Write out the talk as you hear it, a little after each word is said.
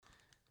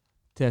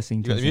Testing.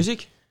 You got the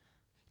music?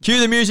 Cue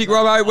the music,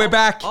 Robbo. We're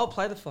back. I'll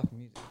play the fucking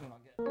music.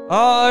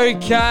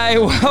 Okay,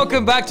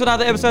 welcome back to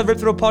another episode of Rip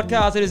Through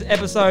Podcast. It is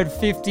episode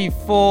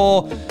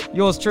 54.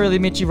 Yours truly,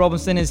 Mitchie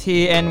Robinson, is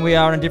here, and we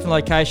are in a different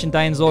location.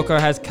 Dane Zorko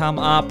has come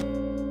up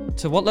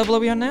to what level are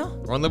we on now?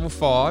 We're on level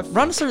 5.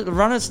 Run us through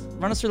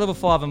level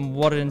 5 and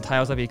what it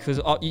entails up here,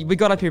 because we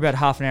got up here about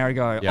half an hour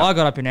ago. Yep. I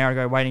got up an hour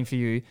ago waiting for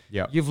you.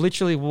 Yep. You've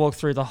literally walked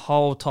through the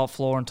whole top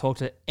floor and talked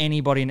to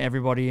anybody and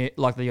everybody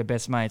like they're your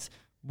best mates.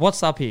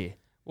 What's up here?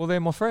 Well, they're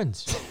my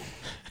friends.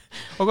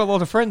 I've got a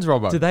lot of friends,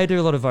 Robbo. Do they do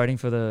a lot of voting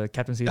for the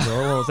captaincy as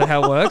well, or is that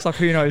how it works? Like,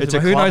 who knows? It's a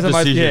who knows the club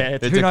most? decision. Yeah,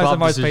 It's who a knows the club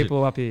most decision.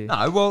 people up here?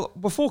 No, well,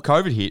 before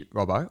COVID hit,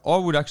 Robbo, I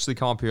would actually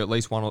come up here at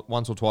least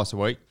once or twice a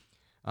week.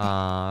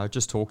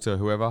 Just talk to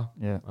whoever.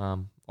 Yeah.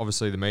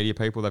 Obviously, the media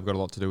people, they've got a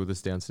lot to do with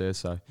us downstairs.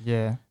 So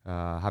Yeah.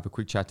 have a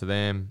quick chat to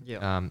them.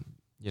 Yeah.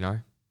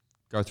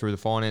 Go through the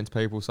finance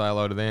people, say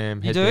hello to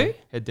them.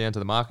 Head down to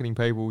the marketing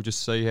people,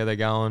 just see how they're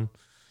going.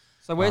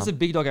 So where's the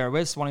big dog area?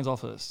 Where's Swanee's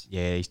office?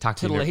 Yeah, he's tucked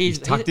To in the- there. he's-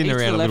 He's tucked he's in to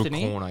around the a left, little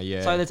isn't he? corner.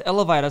 Yeah. So there's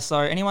elevator. So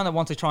anyone that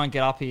wants to try and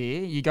get up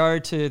here, you go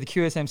to the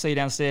QSMC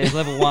downstairs,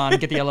 level 1,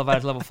 get the elevator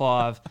to level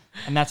 5,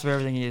 and that's where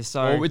everything is.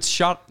 So Well, it's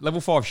shut. Level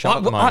 5 shut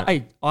at the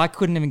moment. I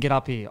couldn't even get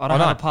up here. I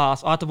don't I have know. a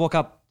pass. I had to walk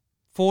up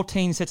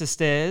 14 sets of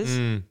stairs.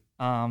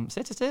 Mm.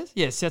 Sets of stairs?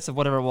 Yeah, sets of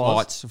whatever it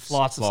was.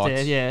 Flights of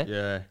stairs, yeah.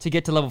 Yeah. To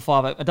get to level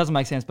 5. It doesn't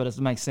make sense, but it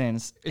makes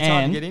sense. It's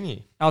hard to get in here.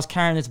 I was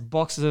carrying this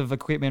boxes of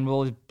equipment with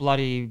all this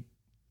bloody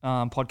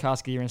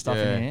podcast gear and stuff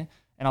Yeah. in here,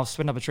 and I was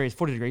sweating up a tree. It's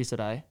 40 degrees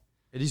today.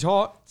 It is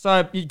hot.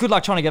 So good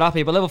luck trying to get up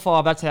here. But level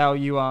 5, that's how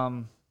you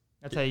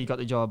got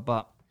the job.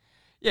 But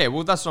Yeah,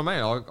 well, that's what I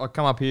mean. I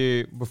come up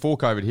here before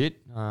COVID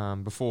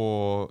hit,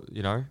 before,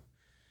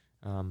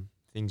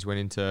 things went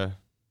into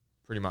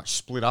pretty much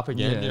split up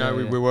again. Yeah,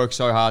 We worked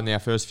so hard in our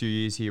first few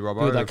years here,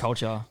 Robbo. build that of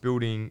culture,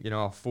 building,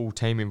 a full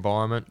team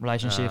environment.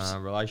 relationships.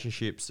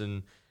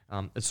 And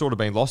it's sort of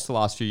been lost the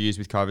last few years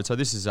with COVID. So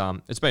this is,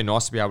 it's been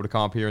nice to be able to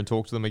come up here and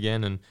talk to them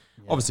again. And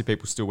obviously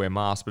people still wear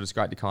masks, but it's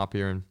great to come up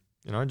here and,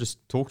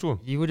 just talk to them.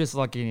 You were just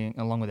like getting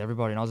along with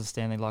everybody, and I was just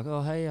standing there like,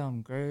 oh hey,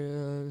 I'm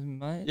great,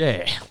 mate.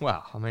 Yeah,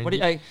 well, I mean, What do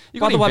you, you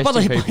by gotta the way, invest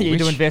in people, you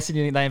do Mitch. invest in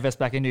you, they invest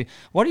back in you.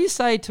 What do you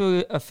say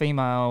to a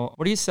female?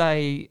 What do you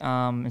say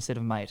instead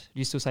of mate? Do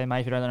you still say mate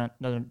if you don't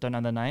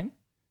know their name?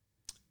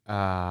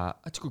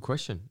 That's a good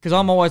question. Because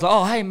I'm always like,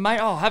 oh hey mate,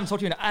 I haven't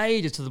talked to you in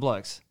ages to the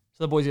blokes, to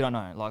the boys you don't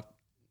know. Like,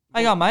 how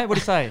you going, mate? What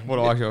do you say? What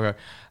do I go?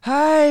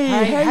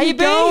 Hey, how you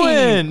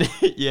going?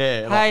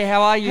 Yeah. Hey,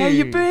 how are you? How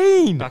you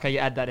been? Okay, you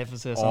add that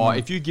emphasis. Oh,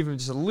 if you give them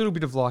just a little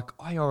bit of like,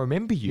 hey, I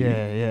remember you.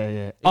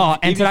 Yeah. Oh,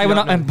 and today we're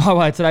not. And by the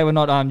way, today we're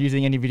not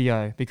using any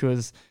video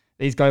because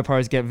these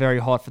GoPros get very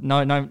hot.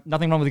 No,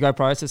 nothing wrong with the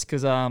GoPros. Just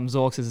because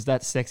Zorks is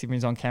that sexy when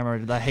he's on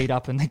camera. They heat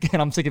up, and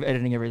I'm sick of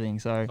editing everything.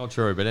 So Not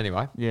true, but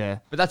anyway. yeah.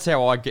 But that's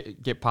how I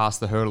get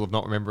past the hurdle of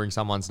not remembering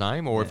someone's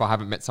name, or if I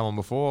haven't met someone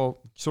before,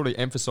 sort of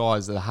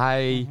emphasise that,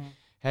 hey,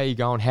 how you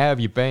going? How have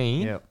you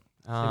been? Yep.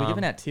 So we're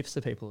giving out tips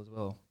to people as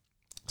well.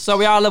 So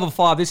we are at level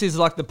 5. This is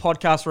like the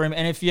podcast room.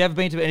 And if you have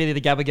been to any of the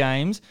Gabba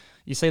games,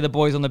 you see the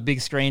boys on the big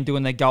screen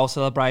doing their goal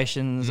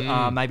celebrations,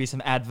 maybe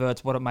some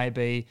adverts, what it may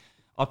be.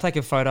 I'll take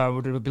a photo.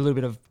 We'll do a little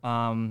bit of,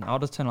 I'll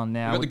just turn on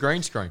now. We've got the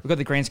green screen. We've got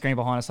the green screen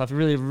behind us. So if you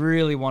really,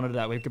 really wanted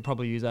that, we could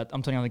probably use that.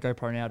 I'm turning on the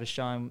GoPro now to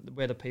show them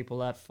where the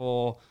people at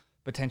for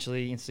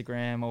potentially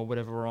Instagram or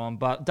whatever we're on.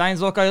 But Dane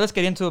Zorko, let's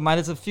get into it, mate.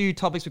 There's a few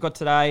topics we've got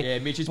today. Yeah,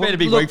 Mitch, it's been a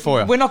big week for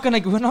you. We're not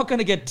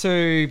gonna get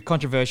too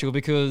controversial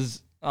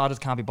because I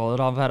just can't be bothered.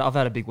 I've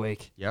had a big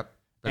week. Yep.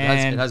 But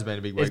it has been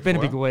a big week. It's been a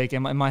big week,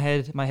 and my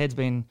head's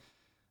been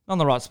on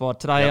the right spot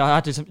today. I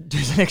had to do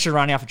some extra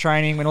running after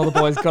training when all the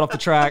boys got off the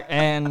track,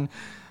 and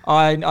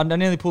I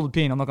nearly pulled the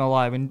pin. I'm not gonna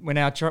lie. When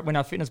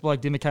our fitness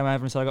bloke Dimmer came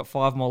over and said I got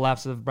 5 more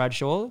laps of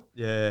Bradshaw,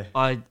 Yeah.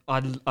 I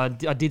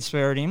did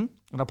swear at him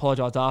and I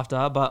apologised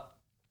after, but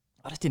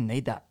I just didn't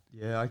need that.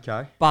 Yeah,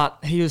 okay. But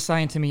he was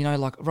saying to me,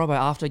 like, Robbo,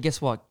 after,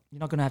 guess what? You're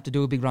not going to have to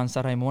do a big run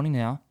Saturday morning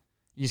now.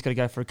 You just got to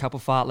go for a couple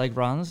fart leg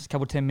runs, a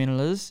couple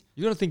 10-minuters.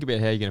 You got to think about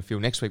how you're going to feel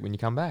next week when you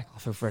come back. I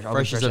feel fresh.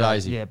 Fresh as a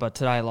daisy. Yeah, but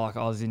today, like,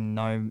 I was in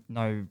no.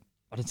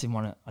 I didn't even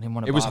want to. I didn't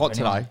want to. It was hot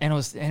today,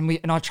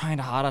 and I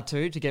trained harder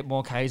too to get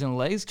more Ks in the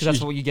legs because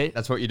that's what you get.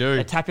 That's what you do.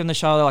 They tap you on the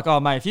shoulder like, oh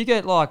mate, if you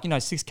get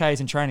 6 Ks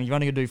in training, you're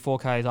only going to do 4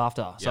 Ks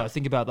after. So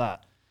think about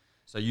that.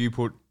 So you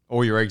put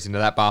all your eggs into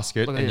that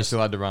basket Look at and you this. still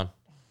had to run.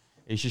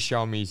 He's just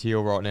showing me his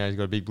heel right now. He's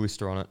got a big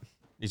blister on it.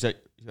 If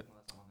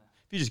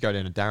you just go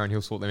down to Darren,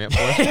 he'll sort them out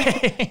for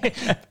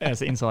you. That's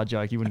an inside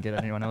joke. You wouldn't get it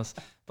anyone else.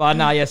 But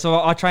no, yeah.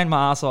 So I trained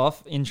my ass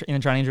off in the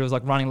training drills,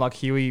 like running like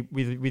Huey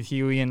with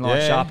Huey and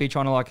like Sharpie,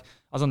 trying to I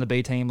was on the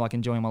B team, like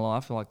enjoying my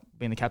life, like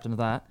being the captain of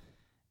that.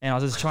 And I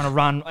was just trying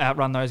to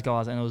outrun those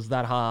guys, and it was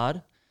that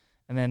hard.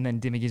 And then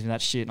Dimmy gives me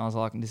that shit, and I was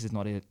like, this is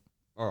not it.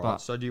 All right.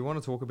 So do you want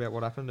to talk about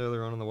what happened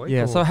earlier on in the week?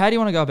 Yeah. or- So how do you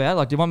want to go about it?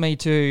 Like, do you want me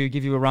to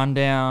give you a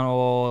rundown,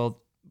 or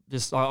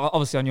just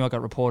obviously I knew I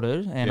got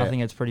reported, and I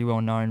think it's pretty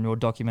well known, well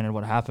documented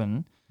what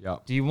happened. Yeah.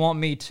 Do you want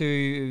me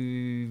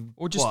to...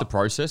 Or just the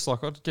process?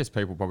 Like, I guess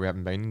people probably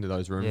haven't been into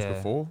those rooms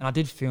before. And I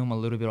did film a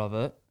little bit of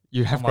it.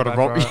 You have Oh my got a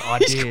God, Rob. bro, I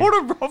He's did. got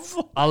a Rob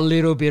vlog. a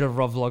little bit of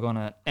Rob vlog on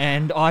it.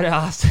 And I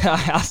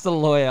asked the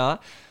lawyer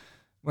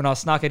when I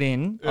snuck it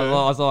in, I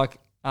was like,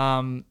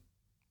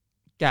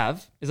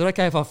 Gav, is it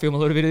okay if I film a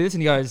little bit of this?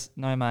 And he goes,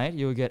 no, mate,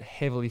 you will get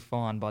heavily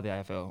fined by the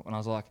AFL. And I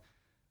was like,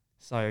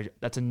 so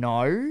that's a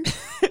no?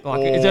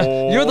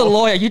 You're the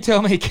lawyer. You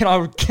tell me, can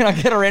I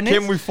get around this?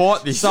 Can we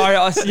fight this? So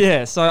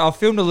I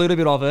filmed a little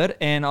bit of it,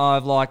 and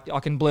I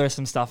can blur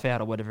some stuff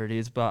out or whatever it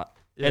is, but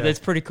it's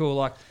pretty cool.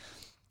 Like,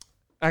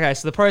 okay,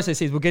 so the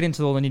process is we'll get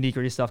into all the nitty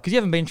gritty stuff because you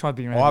haven't been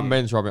tribunal. I haven't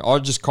been tribunal. I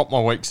just cop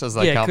my weeks as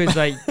they come.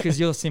 because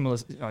you're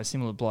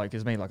similar bloke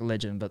as me, like a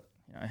legend, but.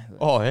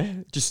 Oh yeah,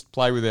 just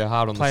play with their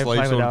heart on the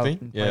sleeve sort of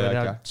thing. Yeah, with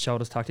our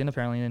shoulders tucked in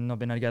apparently, and not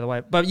been able to go the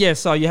way. But yeah,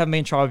 so you haven't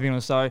been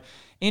tribunal. So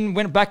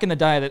back in the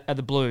day at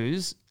the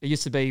Blues, it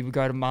used to be we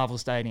go to Marvel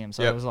Stadium.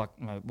 So it was like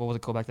what was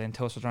it called back then,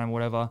 Telstra Dome or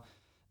whatever.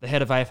 The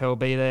head of AFL would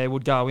be there,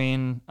 would go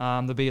in.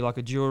 There'd be like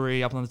a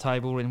jury up on the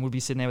table, and we'd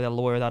be sitting there with our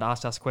lawyer that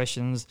asked us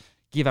questions,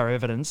 give our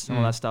evidence and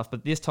all that stuff.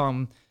 But this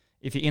time,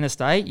 if you're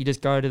interstate, you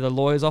just go to the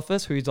lawyer's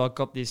office, who's like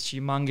got this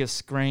humongous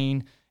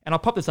screen, and I'll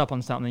pop this up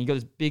on something. You got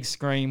this big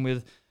screen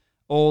with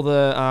all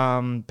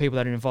the people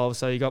that are involved.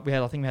 So we had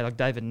like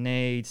David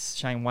Needs,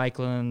 Shane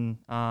Wakeland,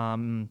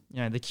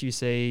 the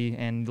QC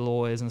and the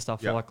lawyers and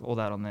stuff, like all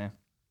that on there.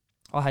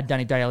 I had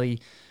Danny Daly,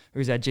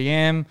 who's our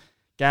GM,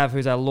 Gav,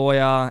 who's our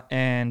lawyer,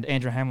 and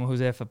Andrew Hamill, who's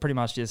there for pretty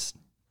much just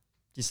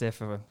there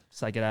for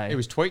say g'day. He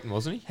was tweeting,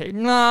 wasn't he?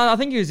 No, I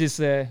think he was just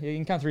there. You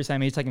can come through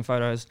saying he's taking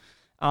photos.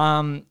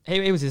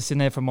 He was just sitting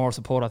there for moral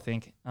support, I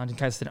think, in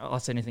case I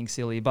said anything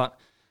silly, but.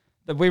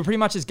 We pretty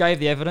much just gave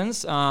the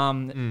evidence.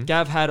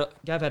 Gav had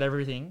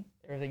everything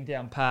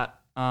down pat,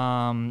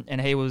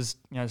 and he was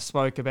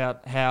spoke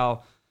about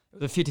how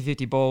the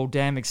 50-50 ball,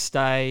 Dan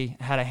McStay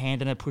had a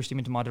hand in it, pushed him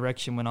into my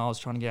direction when I was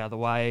trying to get out of the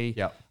way.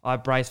 Yep. I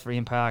braced for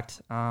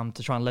impact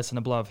to try and lessen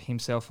the blow of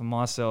himself and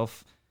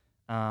myself.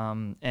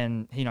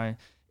 And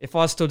if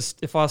I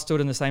stood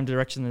in the same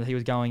direction that he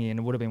was going in,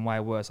 it would have been way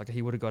worse. Like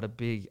he would have got a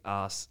big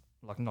ass.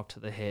 Like knocked to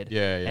the head.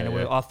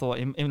 I thought,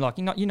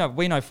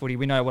 we know footy,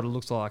 we know what it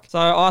looks like. So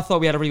I thought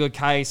we had a really good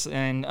case,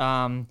 and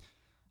I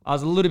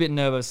was a little bit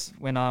nervous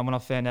when I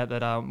found out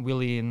that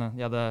Willie and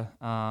the other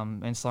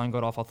and Sloan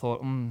got off. I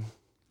thought,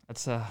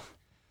 it's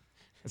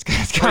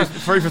going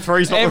 3 for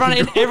 3.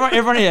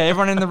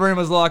 Everyone in the room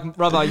was like,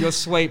 brother, you're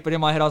sweet. But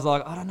in my head, I was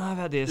like, I don't know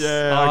about this.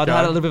 I had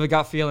a little bit of a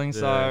gut feeling.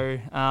 So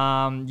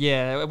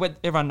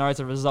everyone knows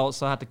the results,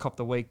 so I had to cop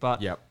the week.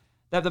 But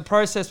the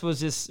process was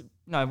just.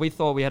 No, we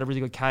thought we had a really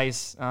good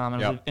case,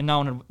 and no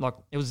one had,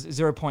 it was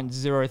 0.03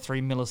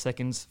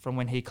 milliseconds from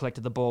when he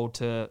collected the ball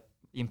to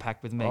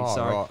impact with me.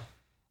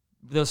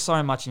 There was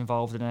so much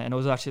involved in it, and it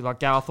was actually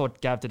I thought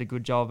Gav did a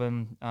good job,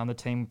 and the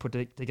team put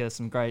together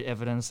some great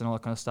evidence and all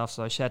that kind of stuff.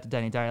 So shout out to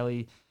Danny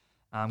Daly,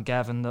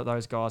 Gav, and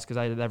those guys because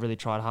they really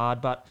tried hard.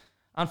 But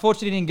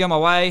unfortunately, it didn't go my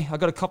way. I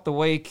got to cop the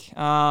week.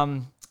 I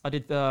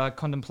did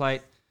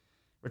contemplate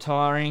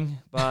retiring,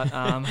 but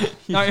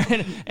no.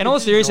 In all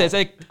seriousness,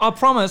 I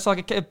promise.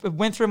 It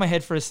went through my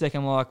head for a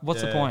second.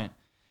 What's the point?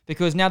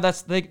 Because now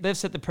they've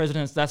set the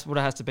precedence. That's what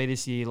it has to be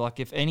this year.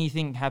 If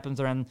anything happens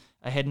around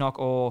a head knock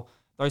or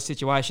those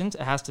situations,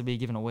 it has to be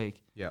given a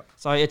week. Yeah.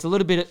 So it's a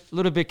little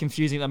bit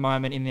confusing at the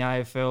moment in the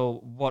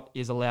AFL. What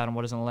is allowed and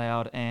what isn't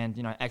allowed, and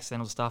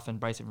accidental stuff and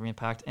bracing for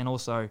impact, and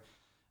also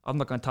I'm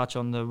not going to touch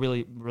on the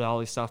really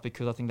reality stuff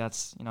because I think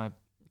that's not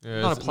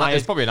a player.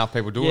 There's probably enough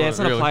people doing it. Yeah, it's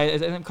not a player.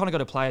 And kind of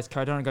got a player's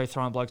code. Don't go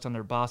throwing blokes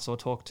under a bus or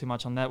talk too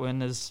much on that when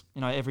there's,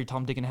 every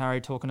Tom, Dick and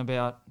Harry talking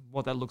about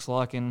what that looks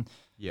like and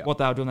what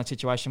they would do in that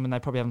situation when they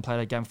probably haven't played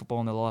a game of football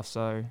in their life.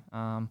 So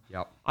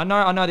I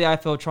know the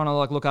AFL trying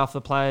to look after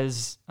the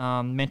players'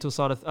 mental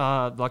side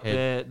of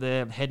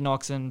their head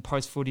knocks and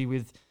post footy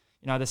with,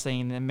 they're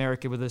seeing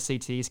America with the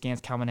CTE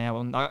scans coming out.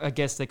 And I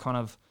guess they're kind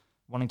of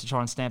wanting to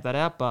try and stamp that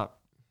out, but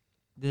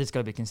they just got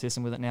to be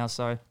consistent with it now.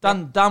 So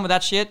done with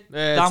that shit.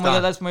 Yeah, done with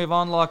it. Let's move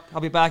on.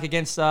 I'll be back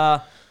against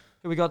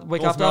who we got the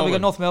week after. We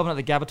got North Melbourne at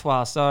the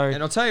Gabatoir. So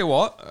and I'll tell you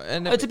what,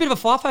 it's a bit of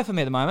a FIFO for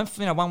me at the moment.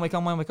 1 week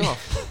on, 1 week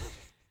off.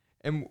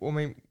 And I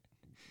mean,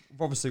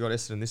 we've obviously got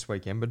Essendon this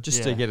weekend, but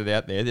just to get it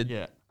out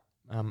there,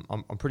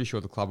 I'm pretty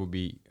sure the club will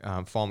be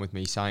fine with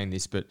me saying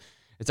this, but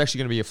it's actually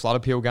going to be a flood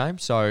appeal game.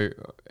 So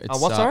it's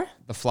sorry?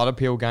 The flood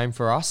appeal game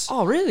for us.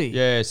 Oh, really?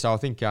 Yeah. So I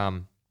think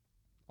I'm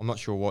not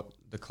sure what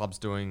the club's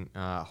doing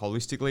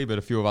holistically, but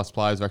a few of us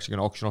players are actually going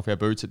to auction off our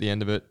boots at the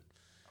end of it.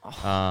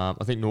 I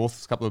think a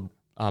couple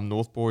of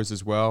North boys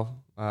as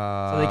well.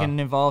 So they're getting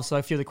involved. So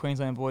a few of the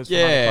Queensland boys.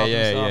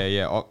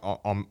 Yeah.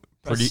 I'm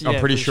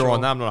pretty sure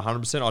on that. I'm not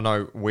 100%. I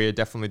know we're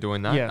definitely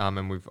doing that. Yeah.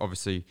 And we've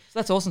obviously. So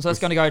that's awesome. So that's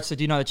going to go to.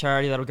 Do you know the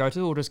charity that'll go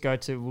to, or just go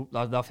to?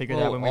 They'll figure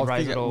it out when we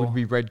raise it all. Would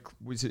be Red.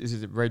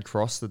 Is it Red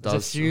Cross that does?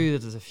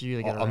 There's a few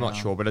that get around. I'm not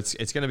sure, but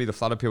it's going to be the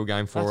flood appeal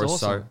game for us.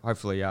 Awesome. So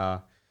hopefully,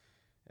 our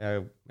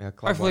club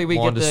hopefully we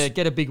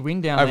get a big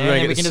win down there,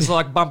 and we can just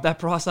bump that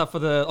price up for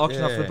the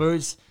auction off the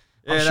boots.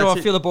 I'm sure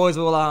a few of the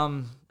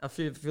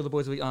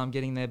boys will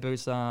getting their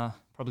boots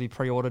probably probably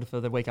pre-ordered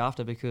for the week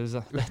after because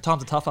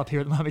times are tough up here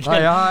at the moment.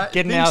 They are.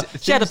 Getting out.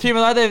 Shout out to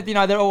Puma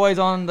though. They're always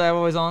on. They're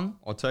always on.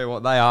 I'll tell you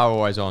what, they are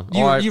always on.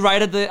 You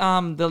rated the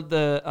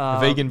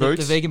vegan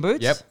boots. The vegan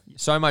boots. Yep.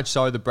 So much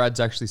so that Brad's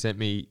actually sent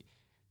me.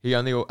 He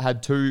only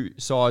had 2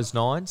 size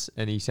 9s,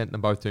 and he sent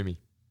them both to me.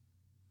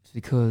 It's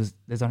because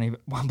there's only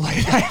one bloke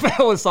in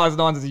AFL with size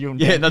 9s is you and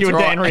that's you and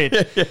right.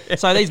 Dan Rich.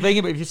 So these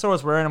vegan boots, if you saw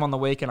us wearing them on the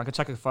weekend, I could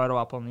chuck a photo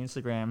up on the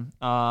Instagram.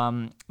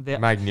 They're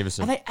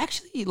magnificent. Are they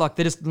actually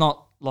they're just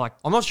not like?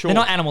 I'm not sure. They're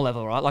not animal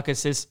level, right? Like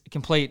it's just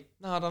complete.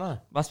 No, I don't know.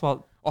 That's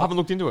what I haven't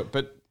looked into it,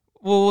 but.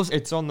 Well,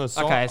 it's on the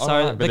side. Okay,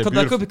 so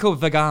they could be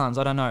called vegans.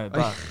 I don't know,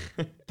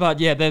 but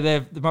yeah,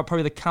 they're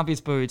probably the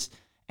comfiest boots,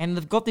 and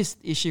they've got this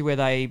issue where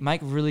they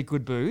make really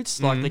good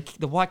boots. Like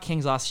the White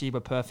Kings last year were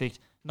perfect.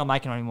 Not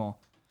making them anymore.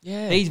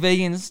 Yeah. These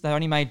vegans, they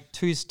only made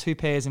two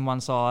pairs in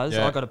one size.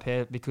 Yeah. I got a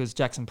pair because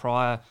Jackson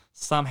Pryor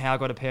somehow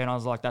got a pair, and I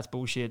was like, that's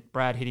bullshit.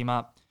 Brad hit him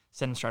up,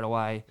 sent him straight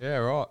away. Yeah,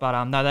 right.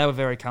 But no, they were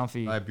very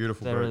comfy. They're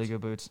beautiful. They're boots. really good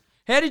boots.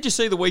 How did you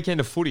see the weekend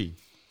of footy?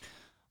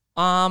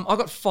 I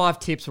got 5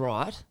 tips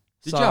right.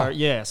 Did you?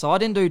 Yeah, so I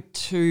didn't do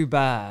too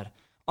bad.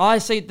 I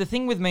see, the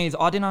thing with me is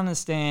I didn't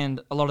understand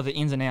a lot of the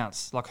ins and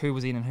outs, like who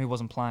was in and who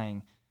wasn't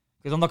playing.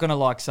 Because I'm not going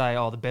to say,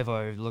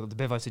 the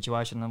Bevo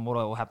situation and what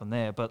will happen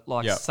there. But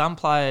some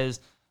players,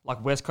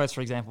 like West Coast,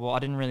 for example, I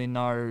didn't really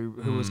know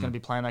who was going to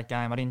be playing that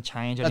game. I didn't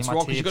change any of my tips. That's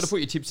right, because you've got to put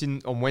your tips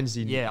in on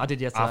Wednesday I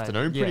did yesterday.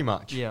 afternoon, pretty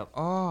much. Yeah.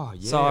 Oh,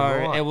 yeah, So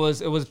right. it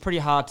was pretty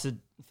hard to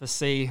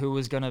see who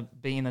was going to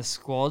be in the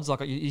squads.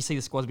 Like you see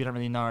the squads, but you don't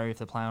really know if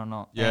they're playing or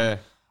not. Yeah. And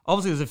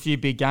obviously, there's a few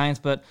big games,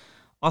 but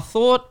I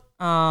thought...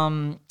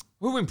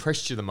 who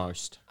impressed you the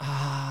most?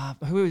 I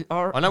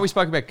know we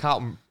spoke about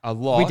Carlton a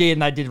lot. We did,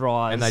 and they did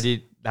rise.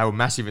 And they were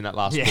massive in that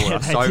last quarter.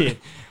 Yeah, they did.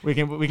 We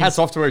can hats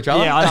off to each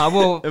other. Yeah, I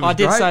know. Well, I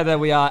did great. say that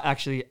we are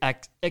actually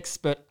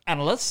expert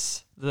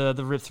analysts, the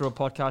Rip Through a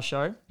podcast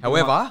show.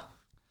 However...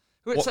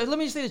 So let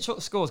me just see the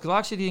scores, because I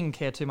actually didn't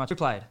care too much. Who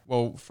played?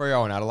 Well,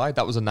 Freo and Adelaide,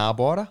 that was a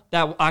Narbiter.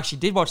 I actually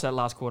did watch that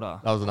last quarter.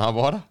 That was a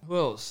Narbiter. Who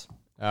else?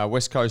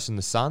 West Coast and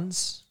the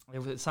Suns.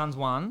 Suns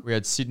won. We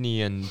had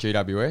Sydney and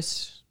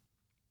GWS.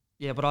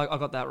 Yeah, but I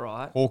got that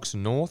right. Hawks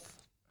and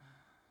North.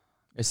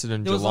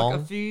 Essendon, there Geelong. Was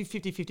like a few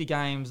 50-50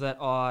 games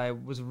that I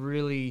was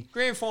really...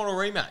 Grand final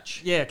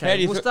rematch. Yeah,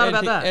 okay. We'll start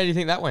about that. How do you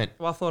think that went?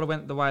 Well, I thought it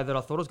went the way that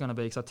I thought it was going to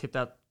be because I tipped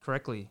that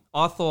correctly.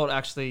 I thought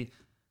actually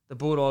the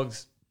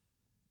Bulldogs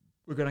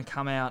were going to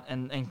come out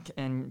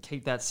and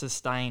keep that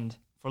sustained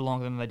for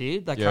longer than they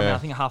did. They come out, I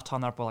think at half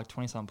time, they're up by like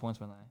 20-something points,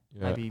 weren't they?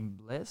 Yeah. Maybe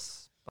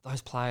less. But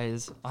those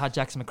players, I had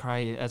Jackson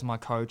McRae as my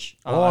coach.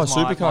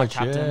 Super coach,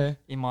 captain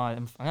in my...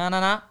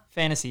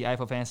 Fantasy,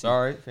 AFL Fantasy.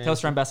 Sorry,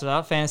 Telstra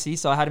Ambassador, Fantasy.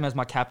 So I had him as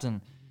my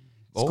captain.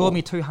 Scored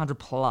me 200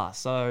 plus.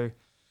 So,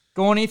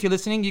 Gorney, if you're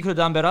listening, you could have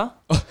done better.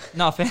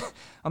 No,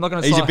 I'm not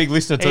going to. He's a big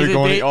listener too,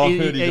 Gorney. I've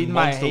heard he's a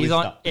monster He's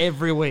listener. on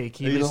every week.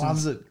 He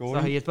loves it, Gorney.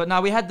 So he is. But no,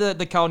 we had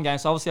the Carlton game.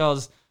 So obviously, I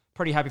was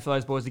pretty happy for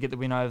those boys to get the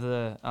win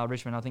over the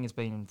Richmond. I think it's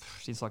been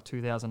since like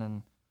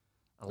 2011.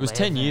 It was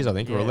 10 years, I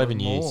think, or 11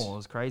 years. It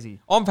was crazy.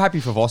 I'm happy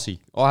for Vossi.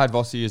 I had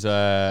Vossi as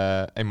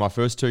in my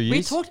first 2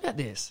 years. We talked about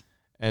this.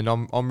 And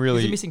I'm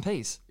really... He's a missing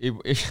piece. He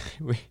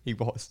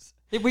was.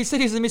 We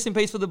said he's a missing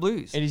piece for the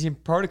Blues. And he's in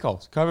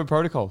protocols, COVID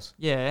protocols.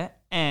 Yeah,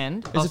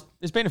 and...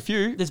 There's been a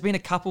few. There's been a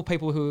couple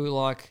people who,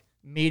 like,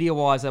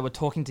 media-wise, they were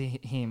talking to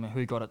him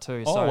who got it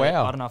too. Oh, so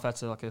wow. I don't know if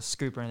that's like a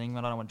scoop or anything.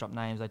 I don't want to drop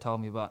names, they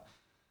told me, but...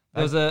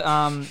 There was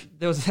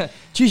a...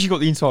 Geez, you got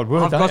the inside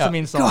word, I've got some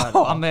inside.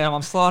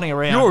 I'm sliding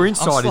around. Your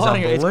inside is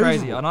unbelievable. It's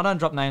crazy. And I don't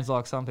drop names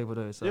like some people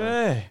do. So.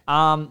 Yeah.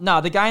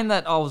 No, the game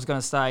that I was going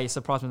to say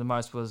surprised me the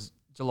most was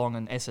Geelong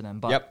and Essendon.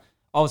 But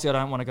obviously I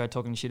don't want to go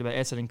talking shit about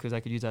Essendon because they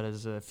could use that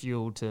as a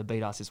fuel to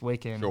beat us this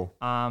weekend. Sure.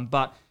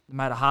 But they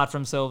made it hard for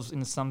themselves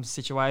in some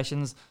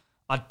situations.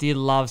 I did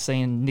love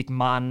seeing Nick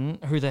Martin,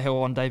 who the hell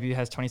on debut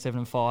has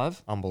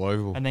 27-5.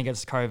 Unbelievable. And then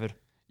gets COVID.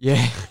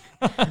 Yeah.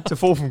 It's a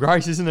fall from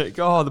grace, isn't it?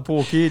 God, the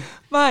poor kid.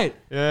 Mate,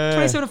 yeah.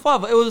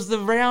 27-5. It was the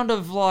round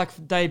of like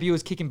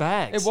debuters kicking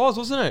bags. It was,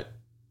 wasn't it?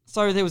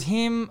 So there was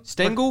him.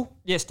 Stengel?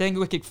 Yeah,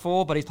 Stengel kicked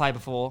 4, but he's played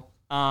before.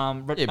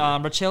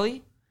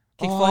 Riccelli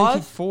kicked 5. He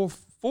kicked 4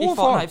 or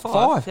 5?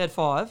 5. He had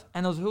 5.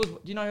 And there was, do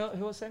you know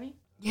who was Sammy?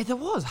 Yeah, there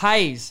was.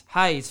 Hayes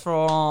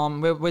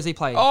from, where's he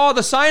played? Oh,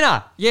 the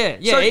Sainer. Yeah.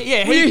 So,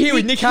 were you here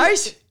with Nick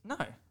Hayes? No.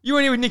 You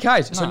weren't here with Nick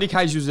Hayes? No. So Nick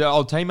Hayes was an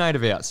old teammate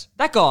of ours.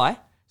 That guy?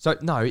 So,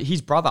 no,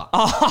 his brother.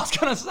 Oh, I was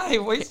going to say.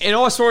 And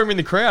I saw him in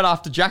the crowd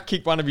after Jack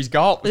kicked one of his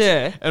goals.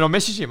 Yeah. And I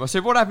messaged him. I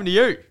said, what happened to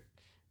you?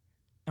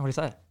 And what did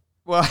he say?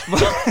 Well,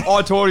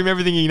 I taught him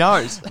everything he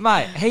knows.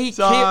 Mate,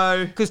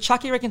 because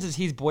Chucky reckons it's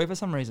his boy for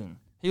some reason.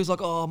 He was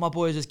like, oh, my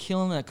boy is just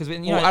killing it. Because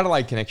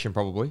Adelaide connection,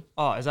 probably.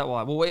 Oh, is that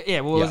why? Well,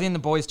 it was in the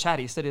boys' chat.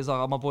 He said, he was like,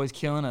 oh, my boy's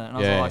killing it. And I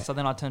was like, so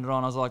then I turned it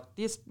on. I was like,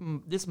 I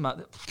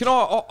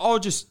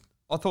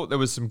thought there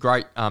was some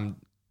great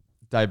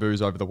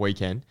debuts over the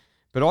weekend,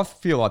 but I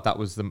feel like that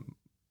was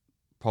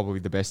probably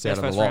the best out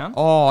of the lot. Round?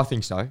 Oh, I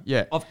think so.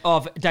 Yeah.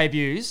 Of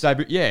debuts.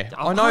 Yeah.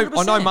 100%.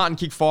 I know Martin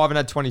kicked 5 and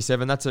had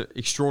 27. That's an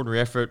extraordinary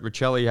effort.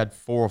 Riccelli had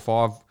 4 or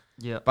 5.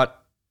 Yeah.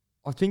 But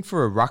I think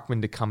for a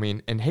ruckman to come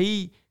in and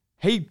he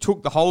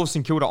took the whole of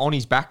St Kilda on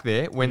his back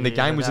there when the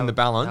game was in the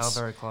balance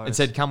and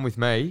said, "Come with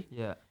me."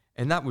 Yeah.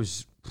 And that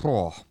was,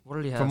 what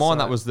did he have? For mine,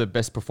 that was the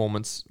best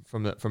performance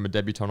from a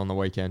debutant on the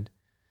weekend.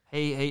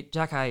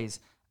 Jack Hayes,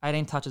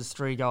 18 touches,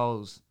 3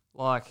 goals.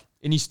 Like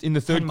in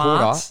the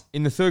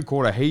third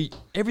quarter,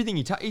 everything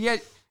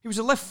he was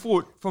a left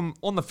foot from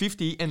on the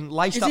 50 and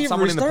laced up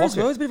someone in the pocket. As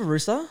well? He's a bit of a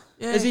rooster.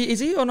 Yeah. Is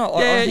he or not?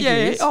 Yeah, He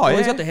is. Oh,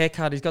 He's got the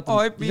haircut. He's got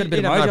a bit of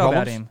mojo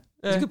about him.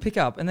 Yeah. It's a good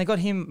pickup, and they got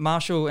him,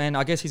 Marshall, and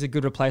I guess he's a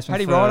good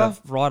replacement for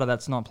Ryder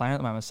that's not playing at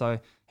the moment. So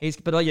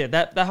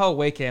that whole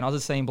weekend, I was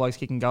just seeing blokes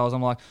kicking goals.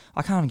 I'm like,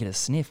 I can't even get a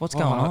sniff. What's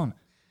going on?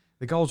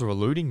 The goals are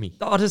eluding me.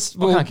 I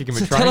can't kick him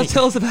in training.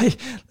 Tell us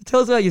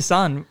about your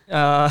son.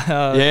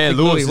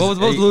 Lewis. What was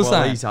Lewis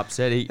saying? He's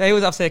upset. He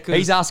was upset because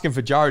he's asking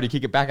for Joe to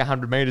kick it back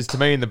 100 metres to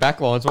me in the back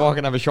line so I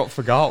can have a shot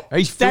for goal.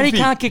 He's filthy. Daddy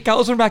can't kick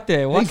goals from back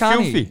there. Why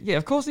can't filthy. he? Yeah,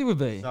 of course he would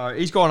be. So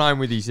he's gone home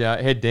with his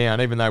head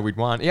down, even though we'd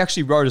won. He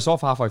actually wrote us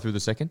off halfway through the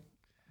second.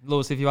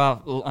 Lewis, if you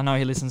are, I know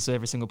he listens to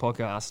every single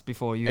podcast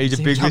before you. He's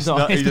a big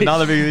listener. He's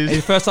another big listener. He's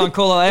a first time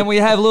caller, and we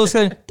have Lewis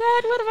going, Dad,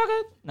 where the fuck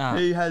are... No.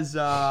 He has,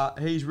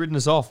 he's written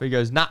us off. He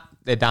goes, nah,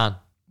 they're done.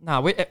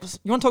 No, you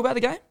want to talk about the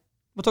game?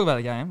 We'll talk about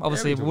the game.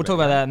 Obviously, we'll talk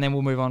about that, and then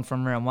we'll move on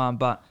from round one.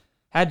 But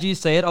how did you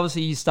see it?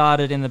 Obviously, you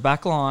started in the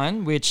back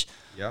line, which...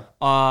 Yeah.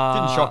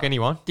 Didn't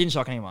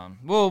shock anyone.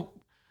 Well,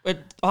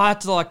 I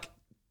had to,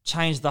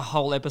 change the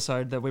whole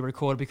episode that we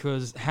recorded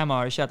because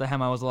Hamo, shout out to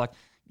Hamo, was like,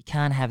 you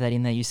can't have that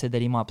in there. You said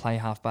that he might play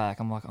half back.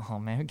 I'm like, oh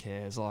man, who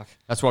cares?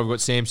 That's why we've got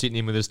Sam sitting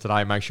in with us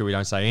today. Make sure we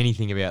don't say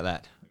anything about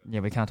that. Yeah,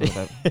 we can't talk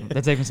about that.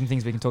 There's even some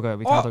things we can talk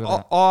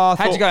about.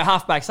 How'd you go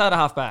half back? Started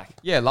half back.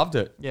 Yeah, loved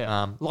it.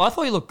 Yeah. I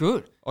thought you looked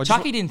good.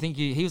 Chucky didn't think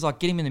you. He was like,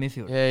 get him in the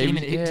midfield. Yeah,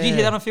 did you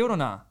hear that on field or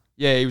not?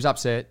 Yeah, he was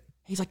upset.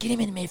 He's like, get him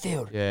in the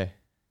midfield. Yeah,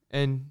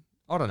 and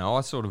I don't know.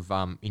 I sort of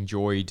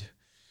enjoyed.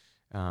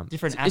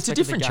 Different. It's a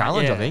different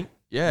challenge, I think.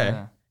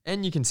 Yeah,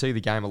 and you can see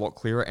the game a lot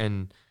clearer.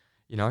 And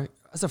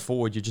as a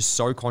forward, you're just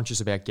so conscious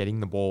about getting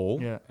the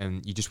ball,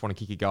 and you just want to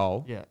kick a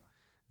goal. Yeah.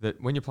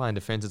 That when you're playing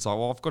defence, it's like,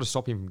 well, I've got to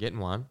stop him from getting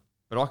one,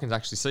 but I can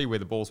actually see where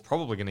the ball's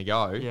probably going to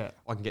go. Yeah.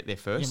 I can get there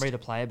first. You can read the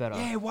player better.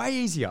 Yeah, way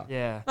easier.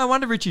 Yeah. No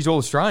wonder Richie's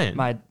All-Australian.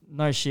 Mate,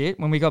 no shit.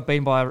 When we got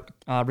beaten by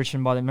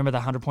Richmond remember the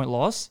 100-point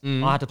loss?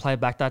 I had to play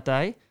back that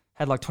day.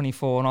 Had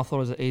 24, and I thought it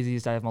was the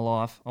easiest day of my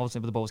life.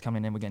 Obviously, the ball was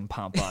coming in, we're getting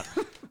pumped, but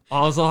I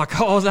was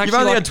actually. You've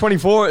only had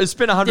 24. It's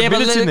been 100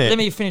 minutes in there. Let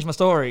me finish my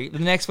story. The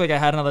next week, I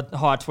had another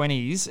high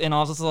 20s, and I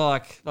was just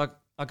like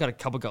I got a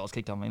couple of goals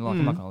kicked on me.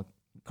 I'm not going to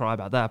cry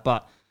about that,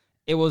 but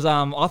it was.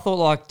 I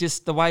thought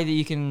just the way that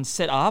you can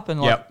set up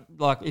and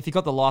if you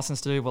got the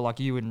license to do what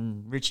you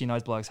and Richie and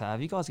those blokes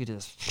have, you guys could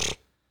just.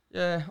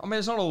 Yeah, I mean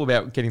it's not all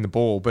about getting the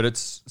ball, but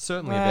it's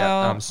certainly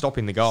about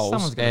stopping the goals.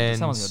 Someone's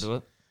going to do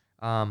it.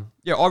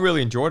 I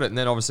really enjoyed it, and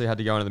then obviously had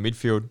to go into the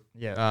midfield.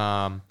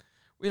 Yeah.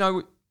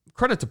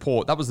 Credit to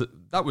Port.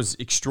 That was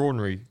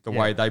extraordinary the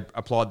way they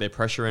applied their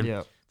pressure,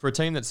 and for a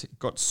team that's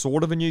got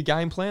sort of a new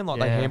game plan,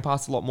 they hand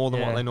pass a lot more than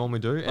what they normally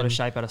do. A lot of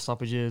shape out of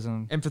stoppages,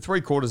 and for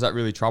 3 quarters that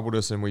really troubled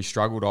us, and we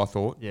struggled. I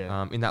thought.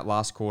 Yeah. In that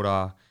last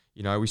quarter,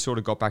 we sort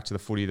of got back to the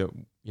footy that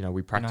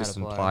we practiced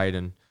and played,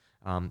 and.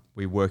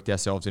 We worked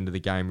ourselves into the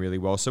game really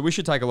well. So we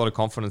should take a lot of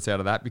confidence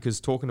out of that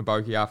because talking to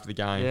Boki after the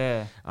game,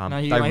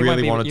 they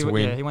really wanted to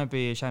win. Yeah, he won't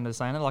be ashamed of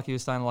saying it. He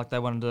was saying they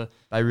wanted to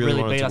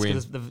really beat us win.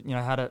 because they've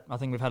had it. I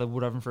think we've had a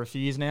wood over them for a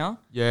few years now.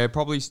 Yeah,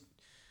 probably.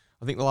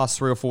 I think the last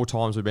 3 or 4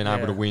 times we've been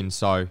able to win.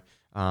 So,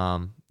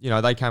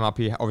 they came up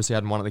here, obviously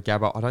hadn't won at the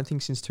Gabba, I don't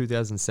think since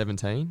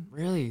 2017.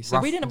 Really? So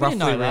we didn't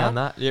know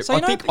that. Yeah, so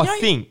I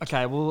think.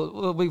 Okay,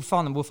 well, we'll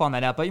find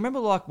that out. But you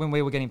remember when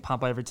we were getting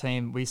pumped by every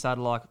team, we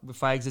started with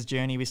Fags'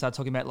 journey, we started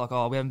talking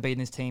about we haven't beaten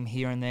this team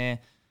here and there.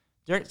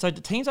 So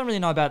the teams don't really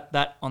know about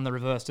that on the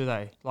reverse, do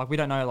they? We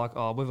don't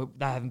know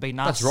they haven't beaten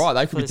us. That's right.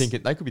 They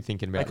could be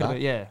thinking about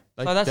that. Yeah.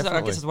 So that's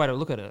I guess it's the way to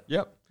look at it.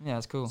 Yep. Yeah,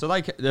 that's cool. So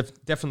they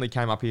definitely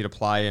came up here to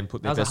play and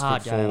put their best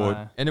foot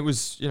forward. And it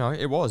was,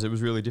 it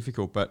was really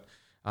difficult, but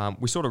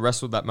we sort of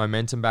wrestled that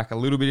momentum back a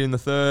little bit in the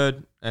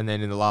third, and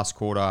then in the last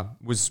quarter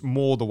was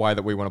more the way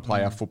that we want to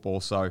play our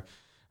football. So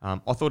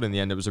I thought in the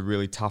end it was a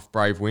really tough,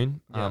 brave win.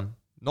 Yeah.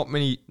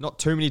 Not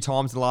too many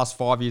times in the last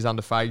 5 years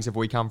under Fags have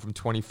we come from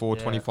 24,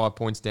 25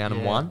 points down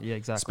and won. Yeah,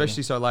 exactly.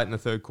 Especially so late in the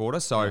third quarter.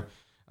 So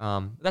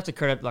that's a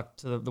credit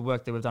to the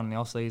work that we've done in the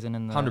off season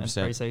and the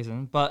 100%.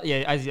 pre-season. But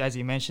yeah, as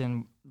you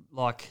mentioned,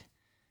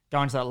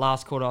 going to that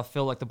last quarter, I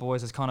felt like the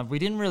boys we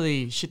didn't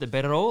really shit the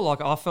bed at all.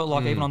 I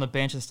felt even on the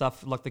bench and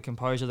stuff, the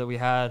composure that we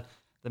had,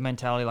 the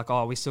mentality,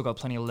 we still got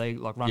plenty of leg,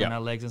 running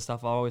our legs and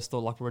stuff. I always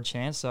thought we were a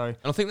chance. So, and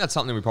I think that's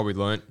something we probably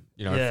learnt,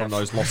 from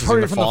those losses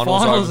in the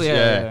finals.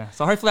 Yeah.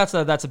 So hopefully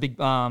that's a big,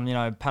 pat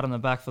on the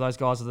back for those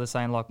guys that are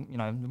saying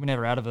we're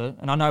never out of it.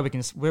 And I know we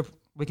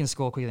can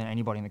score quicker than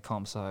anybody in the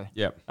comp. So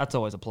that's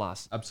always a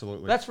plus.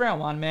 Absolutely. That's round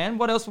one, man.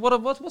 What else?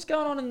 What's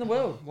going on in the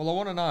world? Well, I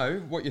want to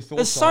know what your thoughts.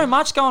 There's so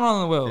much going on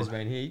in the world. There's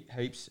been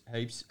heaps.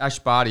 Ash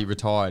Barty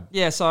retired.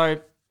 Yeah. So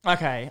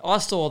I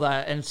saw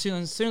that, and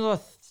soon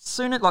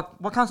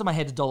what comes to my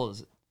head is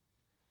dollars.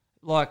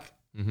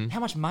 Mm-hmm. How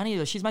much money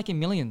is she's making?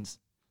 Millions.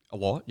 A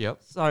lot, yep.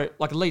 So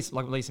at least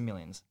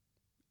millions.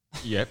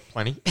 Yep,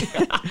 plenty.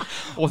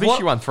 Well, I think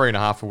she won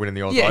 3.5 for winning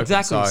the Oz Open. Yeah,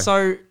 exactly.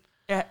 So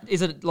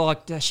is it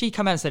like, has she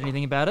come out and said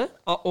anything about it?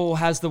 Or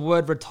has the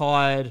word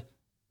retired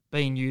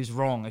been used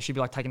wrong? Has she be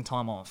like taking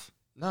time off?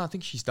 No, I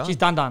think she's done. She's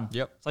done.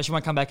 Yep. So she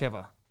won't come back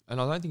ever.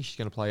 And I don't think she's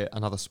going to play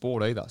another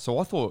sport either. So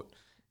I thought,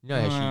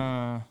 how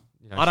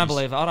she... I don't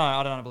believe that.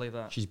 I don't believe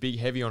that. She's big,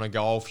 heavy on her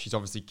golf. She's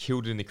obviously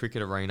killed it in the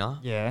cricket arena.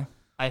 Yeah.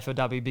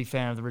 AFLW, big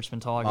fan of the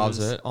Richmond Tigers. Loves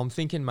it. I'm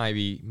thinking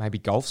maybe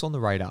golf's on the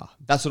radar.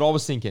 That's what I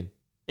was thinking.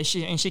 Is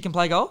she? And she can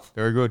play golf?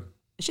 Very good.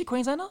 Is she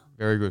Queenslander?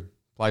 Very good.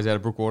 Plays out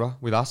of Brookwater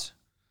with us.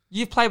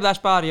 You've played with Ash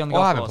Barty on the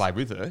golf I course. haven't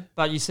played with her.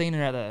 But you've seen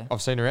her out there.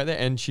 I've seen her out there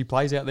and she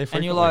plays out there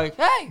frequently. And you're like,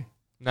 hey.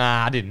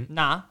 Nah, I didn't.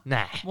 Nah.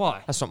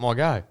 Why? That's not my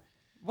go.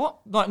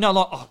 What?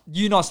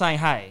 You're not saying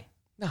hey.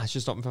 Nah, it's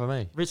just not for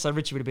me. So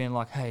Richie would have been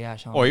like, hey,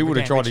 Ash. He would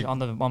have tried to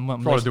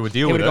do a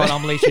deal with her.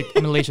 I'm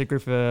a leadership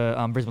group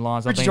for Brisbane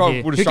Lions. Richie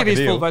would have struck a deal. He'd give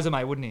his full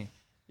resume, wouldn't he?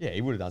 Yeah,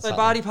 he would have done so something.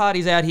 So Barty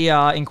Party's out here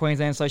in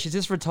Queensland. So she's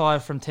just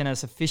retired from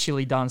tennis,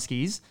 officially done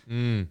skis.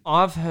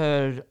 I've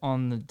heard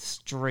on the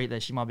street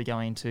that she might be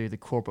going to the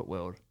corporate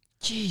world.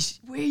 Jeez,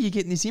 where are you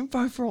getting this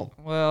info from?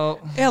 Well,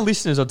 our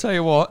listeners, I'll tell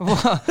you what.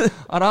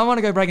 I don't want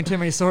to go breaking too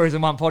many stories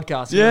in one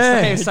podcast.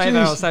 Yeah,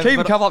 keep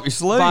them come up your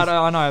sleeve. But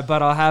I know,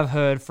 but I have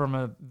heard from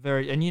a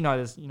very, and you know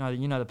this, you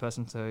know the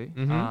person too.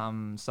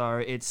 Mm-hmm. So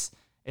it's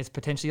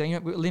potentially,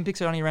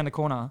 Olympics are only around the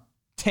corner,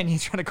 10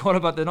 years around the corner,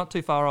 but they're not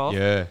too far off.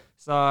 Yeah.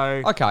 So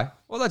okay,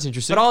 well that's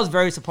interesting. But I was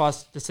very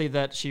surprised to see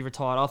that she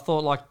retired. I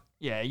thought like,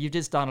 yeah, you've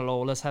just done it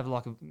all. Let's have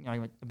like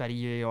about a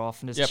year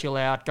off and just chill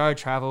out, go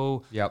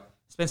travel. Yep.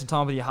 Spend some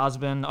time with your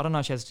husband. I don't know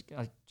if she has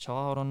a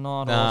child or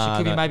not. Or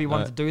she could be maybe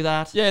wanting to do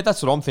that. Yeah,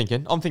 that's what I'm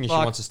thinking. I'm thinking she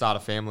wants to start a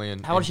family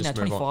and how old is she now?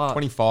 25.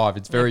 25.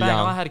 It's very young.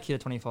 I had a kid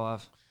at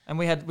 25, and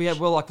we had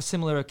like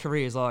similar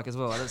careers as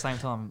well at the same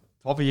time.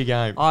 Top of your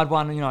game. I'd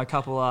won a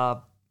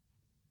couple.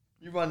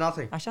 You won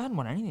nothing. Actually, I hadn't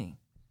won anything.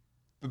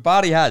 But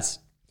Barty has.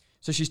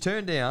 So she's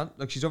turned down.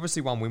 Like she's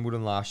obviously won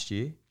Wimbledon last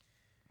year,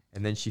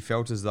 and then she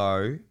felt as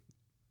though,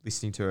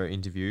 listening to her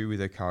interview with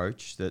her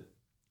coach, that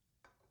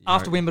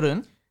after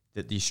Wimbledon.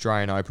 That the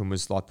Australian Open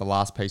was like the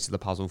last piece of the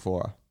puzzle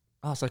for her.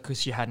 Oh, so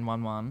because she hadn't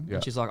won one. Yeah.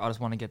 And she's like, I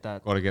just want to get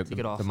that. Got to get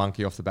the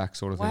monkey off the back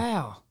sort of thing.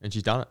 Wow. And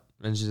she's done it.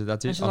 And she said,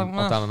 that's it.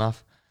 I've done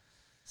enough.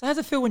 So how's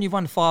it feel when you've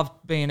won 5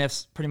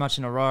 BNFs pretty much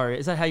in a row?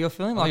 Is that how you're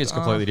feeling? I think it's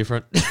completely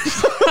different.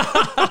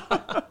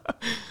 I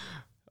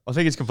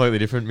think it's completely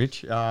different,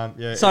 Mitch.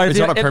 Yeah, so it's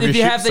not a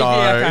premiership.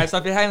 So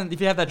if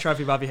you have that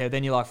trophy above your head,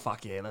 then you're like,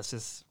 fuck yeah, let's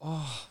just.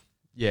 Oh.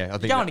 Yeah, I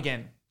think. You're going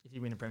again if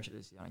you win a premiership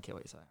this year. I don't care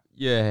what you say.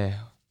 Yeah.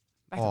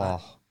 Back to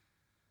that.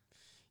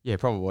 Yeah,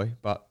 probably,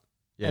 but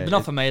but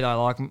not for me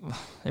though. Like,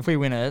 if we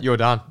win it, you're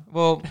done.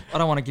 Well, I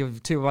don't want to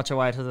give too much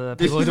away to the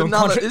people who are doing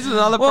contracts. This is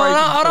another. Well,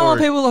 I don't want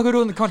people who are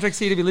doing the contracts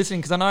here to be listening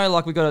because I know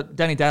like we got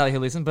Danny Daly who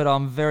listen, but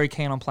I'm very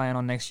keen on playing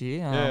on next year.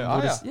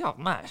 Yeah,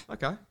 mate.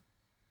 Okay.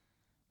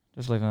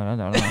 Just leaving it. I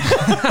don't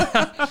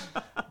know.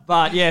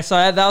 But yeah, so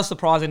that was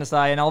surprising to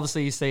say, and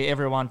obviously you see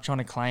everyone trying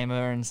to claim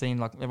her and seeing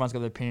like everyone's got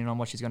their opinion on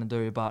what she's going to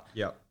do. But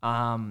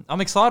I'm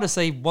excited to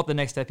see what the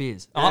next step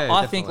is. Yeah,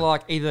 I think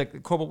like either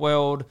corporate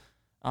world.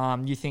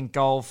 You think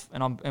golf,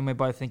 and we're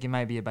both thinking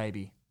maybe a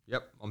baby.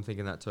 Yep, I'm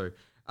thinking that too.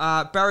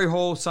 Barry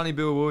Hall, Sonny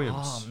Bill Williams.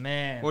 Oh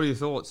man, what are your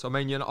thoughts? I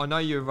mean, I know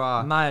you've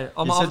mate.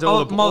 You said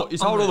all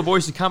the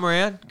boys to come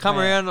around. Come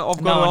around. I've got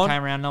it on. No one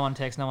came around. No one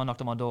texted. No one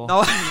knocked on my door.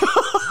 No.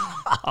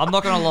 I'm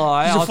not gonna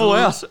lie. It's a full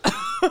house.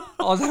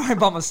 I was at home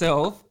by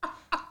myself.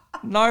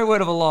 No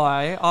word of a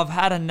lie. I've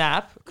had a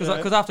nap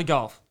because after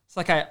golf. It's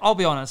okay. I'll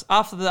be honest.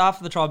 After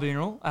the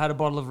tribunal, I had a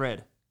bottle of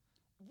red.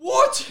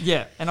 What?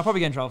 Yeah, and I'll probably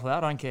get in trouble for that.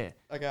 I don't care.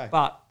 Okay.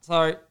 But so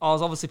I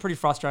was obviously pretty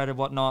frustrated,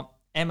 whatnot.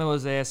 Emma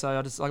was there,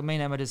 so me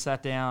and Emma just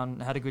sat down,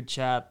 had a good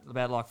chat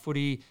about like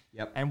footy.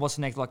 Yep. And what's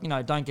next? Like,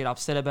 don't get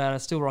upset about it.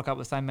 Still rock up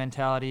with the same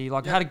mentality.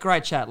 Like, I had a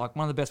great chat. Like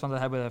one of the best ones I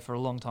had with her for a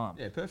long time.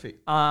 Yeah,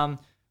 perfect.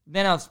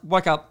 Then I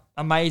woke up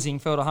amazing,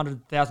 felt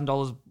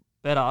 $100,000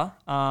 better,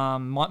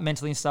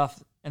 mentally and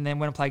stuff. And then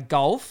went and played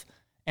golf,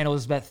 and it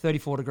was about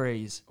 34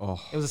 degrees.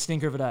 Oh. It was a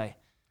stinker of a day.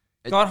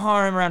 Got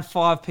home around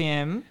 5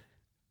 p.m.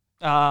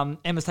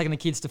 Emma's taking the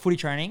kids to footy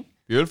training.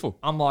 Beautiful.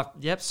 I'm like,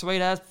 yep,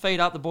 sweet as, feet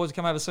up. The boys will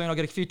come over soon. I'll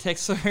get a few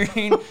texts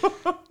soon.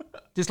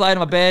 Just laid in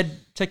my bed,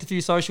 checked a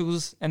few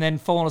socials, and then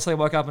fallen asleep,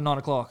 woke up at 9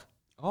 o'clock.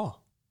 Oh,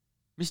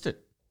 missed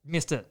it.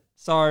 Missed it.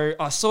 So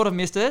I sort of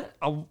missed it.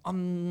 I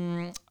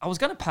was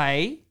going to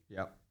pay,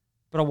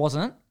 but I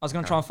wasn't. I was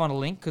going to try and find a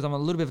link because I'm a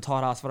little bit of a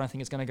tight ass, but I don't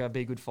think it's going to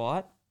be a good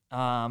fight.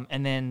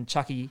 And then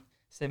Chucky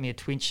sent me a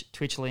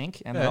Twitch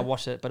link, and then I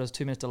watched it, but it was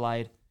 2 minutes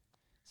delayed.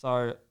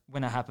 So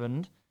when it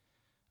happened,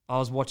 I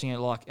was watching it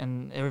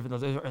and everything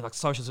like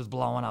socials was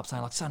blowing up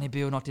saying like Sonny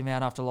Bill knocked him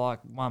out after like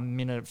 1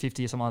 minute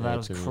 50 or something like that.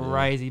 It was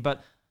crazy,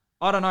 but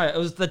I don't know. It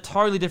was the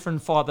totally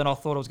different fight than I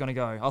thought it was going to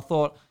go. I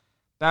thought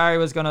Barry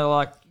was going to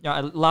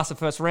last the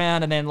first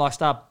round and then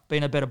start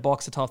being a better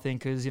boxer type thing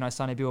because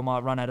Sonny Bill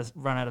might run out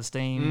of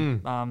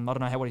steam. I don't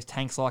know what his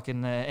tank's like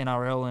in the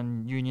NRL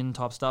and union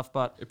type stuff,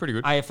 but pretty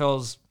good.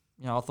 AFL's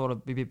I thought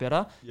it'd be a bit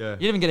better. Yeah. You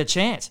didn't even get a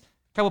chance.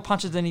 A couple of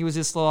punches, then he was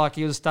just like,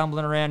 he was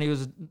stumbling around. He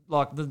was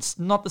like,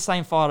 not the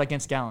same fight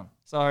against Gallen.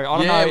 So I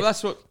don't know. Well,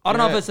 that's what. I don't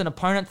know if it's an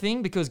opponent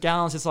thing because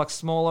Gallen's just like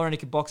smaller and he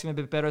could box him a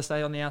bit better,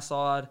 stay on the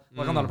outside.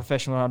 Like I'm not a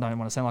professional. I don't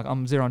want to sound like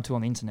I'm 0-2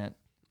 on the internet.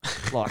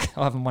 Like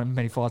I haven't won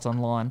many fights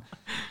online.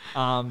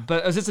 But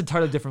it was just a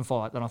totally different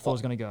fight than I thought it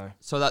was going to go.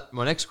 So that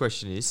my next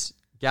question is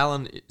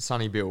Gallen,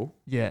 Sonny Bill.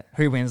 Yeah,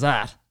 who wins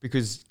that?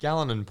 Because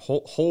Gallen and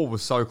Hall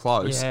was so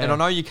close, and I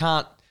know you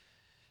can't.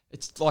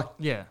 It's like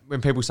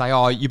when people say,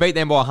 "Oh, you beat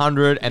them by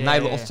 100, and they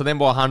lost to them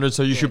by 100,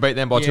 so you should beat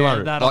them by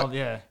 200."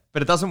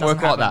 But it doesn't work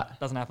like that.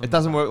 Doesn't happen. It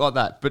doesn't work like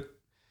that. But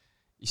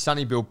is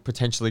Sonny Bill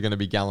potentially going to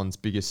be Gallen's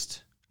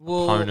biggest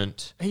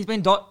opponent? He's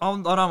been. I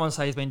don't want to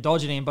say he's been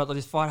dodging him, but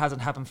this fight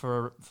hasn't happened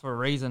for a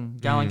reason.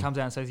 Gallen comes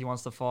out and says he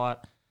wants to fight,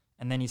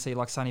 and then you see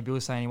like Sonny Bill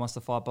saying he wants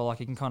to fight, but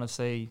like you can kind of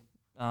see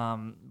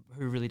who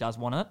really does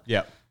want it.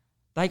 Yeah.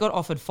 They got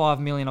offered $5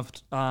 million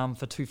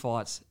for 2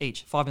 fights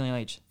each. $5 million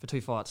each for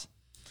 2 fights.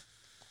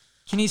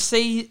 Can you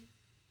see?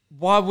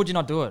 Why would you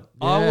not do it?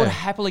 Yeah. I would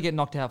happily get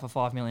knocked out for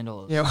 $5 million.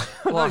 Yeah,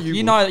 like,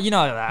 you know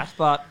that,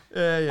 but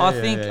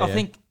I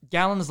think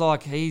Gallen's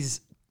like he's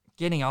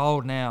getting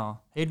old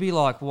now. He'd be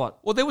like what?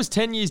 Well, there was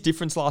 10 years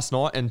difference last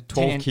night and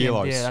 12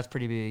 kilos. Yeah, that's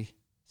pretty big.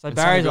 So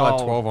Barry's old.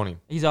 Had 12 on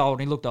him. He's old.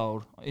 He looked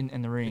old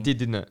in the ring. It did,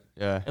 didn't it?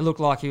 Yeah. It looked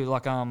like he was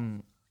like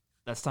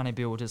that Sonny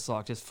Bill just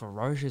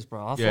ferocious,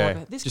 bro. I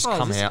thought this just guy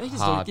come out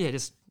hard.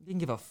 Just didn't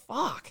give a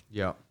fuck.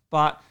 Yeah.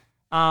 But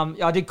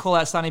I did call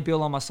out Sonny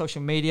Bill on my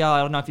social media.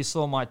 I don't know if you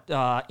saw my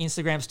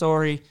Instagram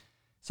story.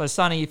 So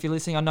Sonny, if you're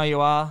listening, I know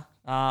you are.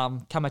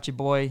 Come at your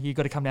boy. You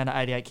got to come down to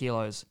 88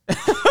 kilos.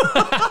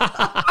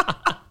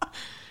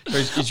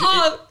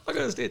 I got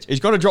a stitch. He's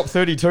got to drop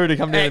 32 to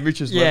come down to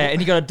Mitch's level. Yeah, and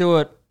you got to do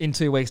it in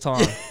 2 weeks'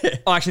 time.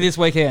 Actually, this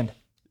weekend.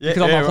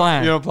 Because I'm not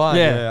playing. You're not playing.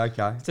 Yeah,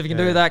 okay. So if you can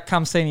do that,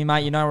 come see me,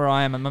 mate. You know where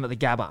I am. I'm at the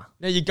Gabba.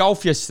 Now, you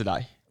golfed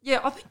yesterday.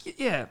 Yeah, I think,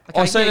 Okay,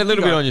 I've seen a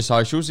little bit on your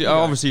socials.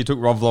 Obviously, you took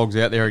Rob Vlogs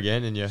out there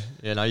again, and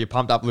you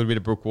pumped up a little bit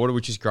of Brookwater,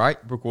 which is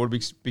great. Brookwater,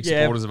 big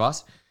supporters of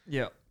us.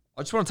 Yeah.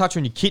 I just want to touch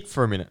on your kit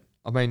for a minute.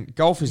 I mean,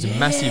 golf is a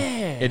massive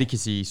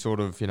etiquette sort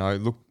of,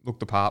 look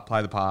the part,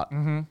 play the part.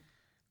 Mm-hmm.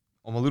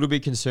 I'm a little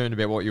bit concerned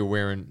about what you're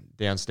wearing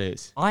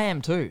downstairs. I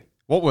am too.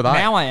 What were they?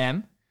 Now I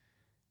am.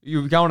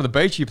 You were going to the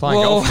beach, you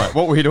playing golf, mate.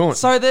 What were you doing?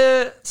 So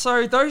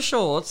those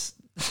shorts,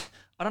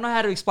 I don't know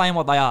how to explain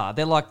what they are.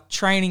 They're like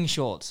training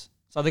shorts.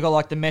 So they got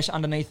like the mesh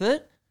underneath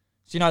it.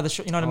 So you know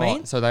what I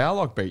mean? So they are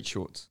like beach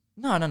shorts.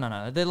 No.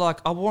 They're like,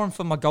 I wore them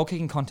for my goal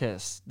kicking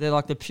contest. They're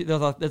like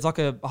there's like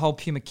a whole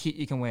Puma kit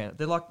you can wear.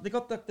 They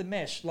got the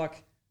mesh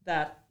like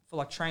that for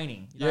like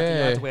training. You don't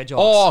have to wear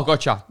jocks. Oh,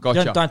 gotcha. You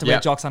don't have to wear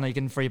jocks under. You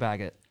can free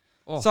bag it.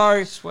 Oh,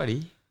 so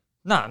sweaty.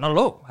 No, not at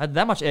all. I had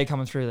that much air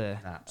coming through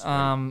there.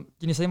 Can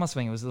you see my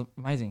swing? It was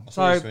amazing.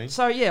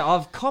 So yeah,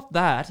 I've copped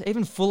that.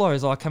 Even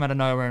Fullo's like come out of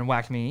nowhere and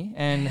whacked me,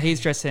 and his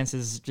dress sense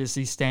is just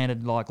his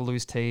standard like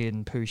loose tee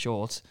and poo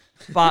shorts.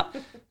 But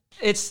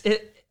I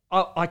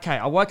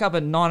woke up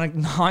at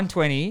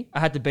 9:20. I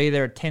had to be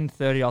there at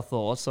 10:30. I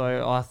thought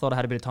so. I thought I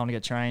had a bit of time to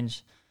get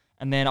changed,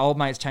 and then old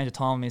mates changed the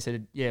time and he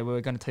said, "Yeah, we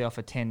were going to tee off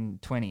at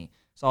 10:20."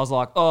 So I was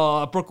like,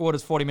 "Oh,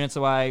 Brookwater's 40 minutes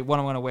away. What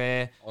am I going to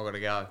wear? I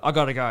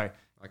got to go."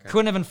 Okay.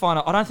 Couldn't even find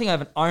it. I don't think I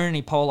even own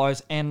any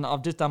polos, and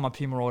I've just done my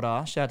Puma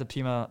order. Shout out to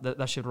Puma.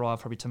 That should arrive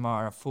probably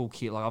tomorrow. A full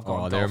kit. Like I've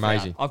gone. They're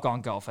amazing. I've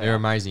gone golf out. They're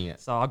amazing. Yeah.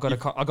 So I got to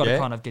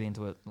kind of get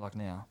into it like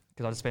now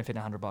because I just spent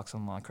 $1,500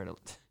 on my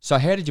credit. So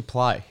how did you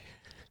play?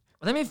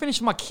 Let me finish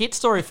my kit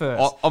story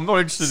first. I'm not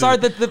interested. So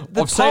the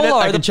I've seen it.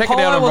 I can check it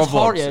out on Rob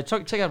Vlogs. Yeah,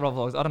 check out Rob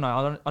Vlogs. I don't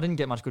know. I didn't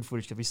get much good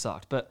footage because we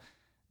sucked, but.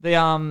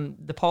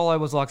 The polo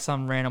was like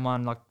some random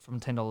one, like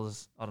from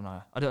 $10. I don't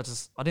know.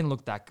 I didn't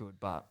look that good,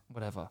 but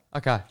whatever.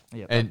 Okay.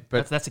 Yeah,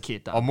 but that's a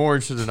kit. Though. I'm more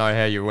interested to know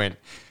how you went.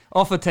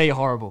 Off the tee,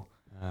 horrible.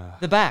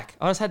 The back,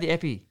 I just had the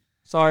epi,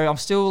 so I'm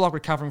still like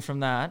recovering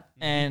from that.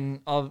 And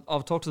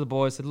I've talked to the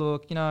boys. Said,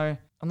 look,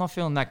 I'm not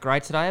feeling that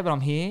great today, but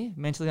I'm here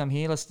mentally. I'm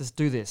here. Let's just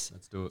do this.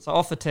 Let's do it. So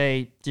off the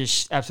tee,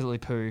 just absolutely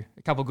poo.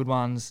 A couple of good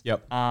ones.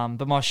 Yep.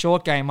 But my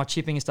short game, my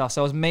chipping and stuff.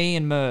 So it was me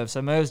and Merv.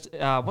 So Merv's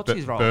what's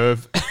his role?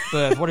 Merv.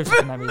 What his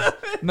fucking name is?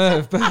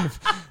 Merv.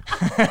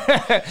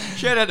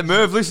 Shout out to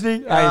Merv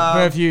listening. Hey,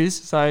 Merv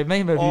Hughes. So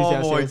me and Merv Hughes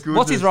downstairs.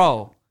 What's his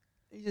role?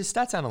 He's a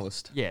stats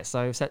analyst. Yeah.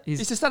 So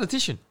he's a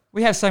statistician.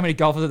 We have so many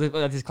golfers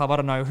at this club. I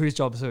don't know whose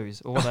job's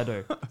whose or what they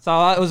do.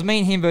 So it was me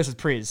and him versus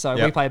Priz. So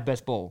we played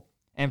best ball.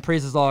 And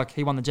Priz is like,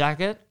 he won the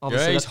jacket.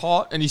 Obviously. Yeah, he's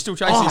hot and he's still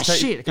chasing his TV.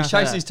 Shit, he's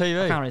chasing his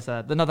TV. I can't really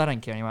say that. No, they don't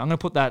care anyway. I'm going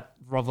to put that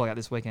Rob Vlog out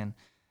this weekend.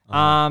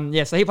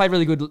 So he played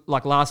really good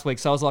like last week.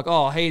 So I was like,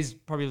 he's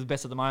probably the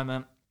best at the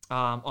moment.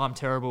 I'm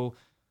terrible.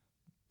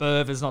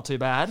 Berv is not too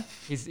bad.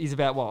 He's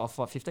about,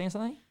 15 or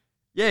something?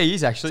 Yeah, he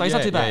is actually. So he's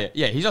not too bad.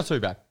 Yeah, he's not too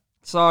bad.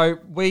 So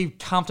we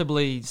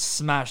comfortably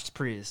smashed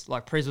Priz.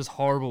 Like Priz was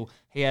horrible.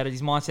 He had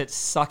his mindset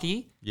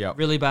sucky,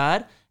 really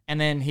bad. And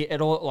then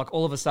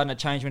all of a sudden it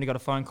changed when he got a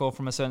phone call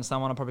from a certain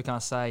someone. I probably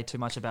can't say too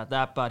much about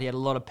that, but he had a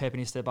lot of pep in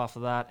his step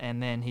after that.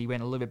 And then he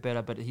went a little bit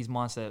better, but his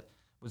mindset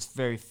was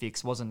very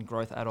fixed, wasn't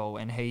growth at all.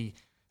 And he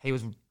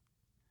was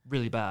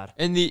really bad.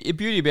 And the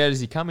beauty about it is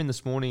he come in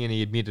this morning and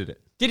he admitted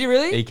it. Did he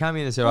really? He came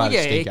in and said, well,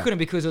 yeah, he couldn't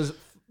because it was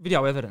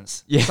video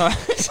evidence. Yeah,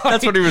 so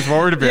that's what he was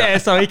worried about. Yeah,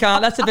 so he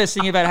can't. That's the best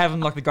thing about having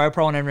like the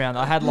GoPro on every round.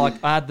 I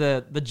had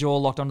the jaw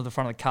locked onto the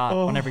front of the cart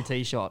on every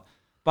tee shot.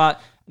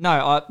 But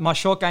no, my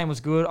short game was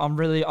good.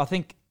 I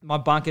think my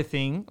bunker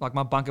thing, like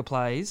my bunker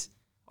plays,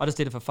 I just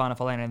did it for fun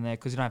if I landed in there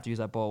because you don't have to use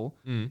that ball.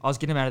 I was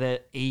getting them out of there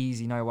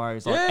easy, no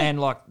worries. And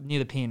like near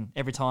the pin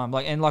every time.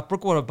 And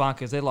Brookwater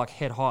bunkers, they're like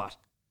head height.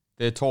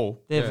 They're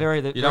tall. They're very.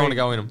 You don't want to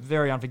go in them.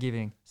 Very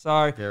unforgiving.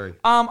 So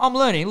I'm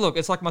learning. Look,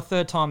 it's like my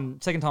third time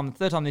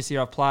this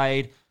year I've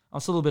played. I'm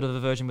still a little bit of a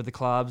version with the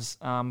clubs.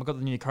 I've got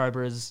the new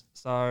Cobras,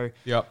 so I'm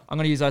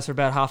going to use those for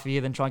about half a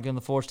year, then try and get on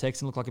the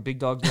Vortex and look like a big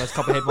dog. Those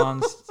copperhead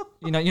ones,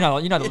 you know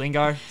the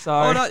lingo.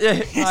 So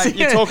mate,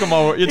 you're talking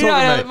to me,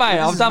 mate.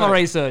 I've done my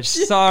research.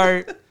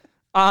 So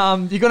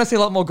you're going to see a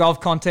lot more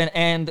golf content,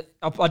 and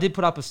I did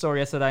put up a story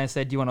yesterday and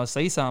said, "Do you want to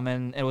see some?"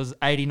 And it was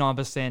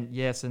 89%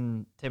 yes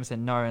and 10%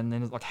 no, and then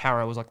it was like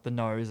Harrow was like the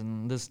no's,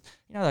 and there's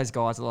those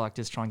guys that like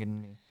just try and get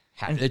in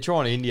there. They're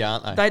trying to India,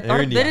 aren't they?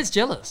 They're just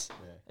jealous.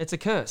 It's a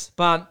curse.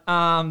 But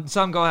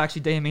some guy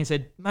actually DM'd me and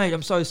said, "Mate,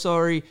 I'm so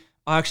sorry.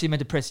 I actually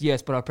meant to press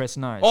yes, but I pressed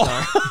no."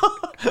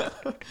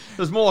 So.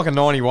 There's more like a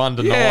 91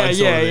 to 9.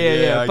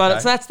 Yeah.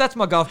 But that's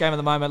my golf game at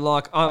the moment.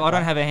 Like I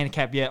don't have a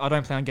handicap yet. I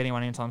don't plan on getting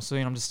one anytime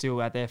soon. I'm just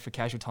still out there for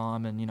casual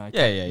time and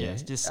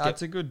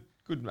It's a good.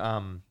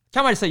 Can't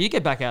wait to see you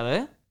get back out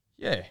there.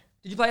 Yeah.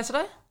 Did you play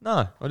yesterday?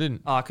 No, I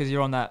didn't. Oh, because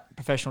you're on that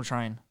professional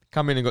train.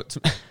 Come in and got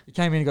some. You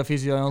came in and got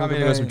physio. Come in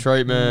and got some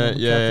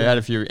treatment. Had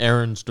a few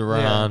errands to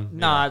run.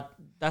 Nah.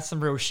 That's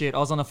some real shit. I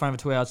was on the phone for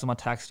 2 hours with my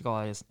tax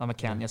guy. I'm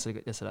accountant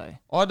yesterday.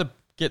 I had to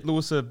get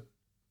Lewis a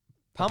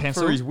pump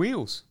for his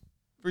wheels,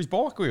 for his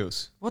bike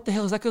wheels. What the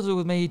hell is that got to do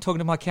with me talking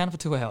to my accountant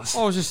for 2 hours?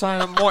 I was just saying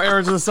that my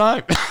errands are the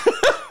same.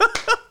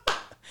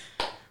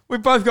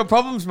 We've both got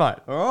problems, mate.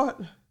 All right.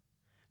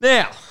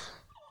 Now.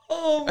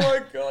 Oh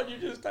my God, you've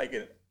just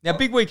taken it. Now,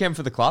 big weekend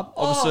for the club.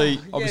 Obviously.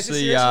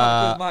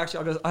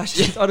 I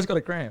just got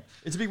a cramp.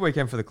 It's a big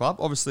weekend for the club.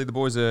 Obviously, the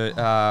boys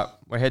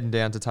we're heading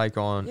down to take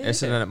on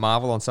Essendon at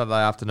Marvel on Saturday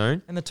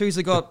afternoon. And the Twos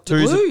have got the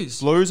Blues.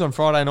 Blues on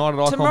Friday night at Icon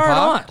Park.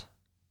 Tomorrow night.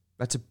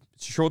 It's a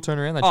short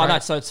turnaround. No,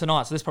 so it's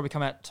tonight. So this probably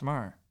come out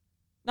tomorrow.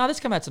 No, this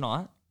come out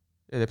tonight.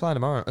 Yeah, they're playing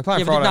tomorrow. They're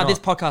playing Friday night. This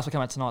podcast will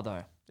come out tonight, though.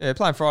 Yeah, they're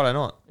playing Friday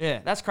night. Yeah,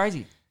 that's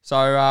crazy. So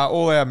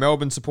all our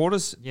Melbourne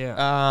supporters, head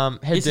down.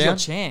 This is your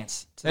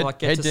chance to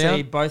get to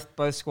see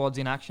both squads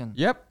in action.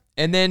 Yep.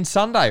 And then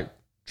Sunday,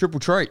 triple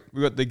treat.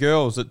 We've got the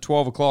girls at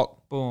 12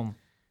 o'clock. Boom.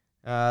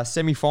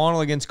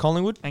 Semi-final against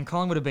Collingwood. And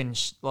Collingwood have been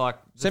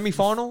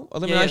semi-final?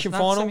 Elimination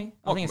final? Semi.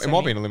 I think it's it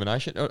might be an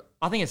elimination.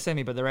 I think it's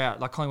semi, but they're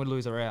out. Like Collingwood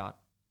lose, are out.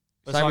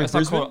 But same with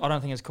Brisbane? I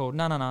don't think it's called.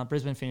 No.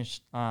 Brisbane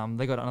finished.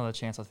 They got another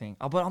chance, I think.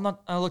 But I'm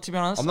not. Look, to be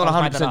honest, I'm not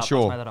 100%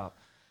 sure. I made that up.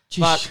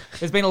 But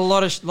there's been a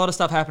lot of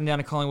stuff happening down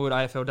at Collingwood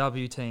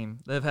AFLW team.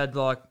 They've had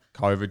like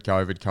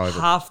COVID.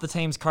 Half the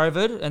team's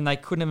COVID, and they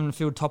couldn't even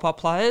field top-up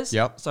players.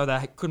 Yep. So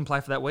they couldn't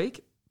play for that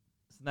week.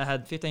 So they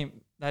had 15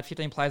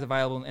 players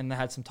available, and they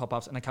had some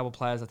top-ups, and a couple of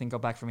players I think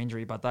got back from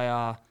injury. But they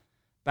are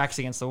backs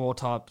against the wall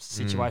type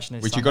situation.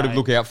 Which you've got to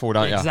look out for,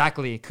 don't you?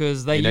 Exactly,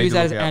 because they use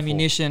that as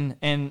ammunition,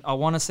 and I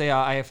want to see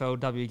our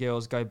AFLW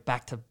girls go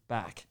back to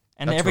back,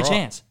 and every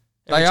chance.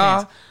 They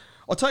are.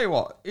 I'll tell you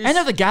what. And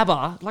of the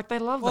Gabba, like they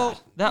love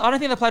that. I don't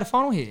think they played a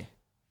final here.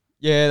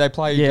 Yeah, they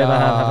played. Yeah, they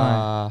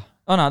have.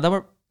 Oh no, they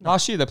were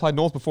last year. They played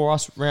North before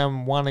us,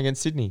 round 1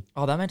 against Sydney.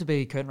 Oh, they meant to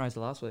be curtain raiser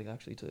last week,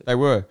 actually too. They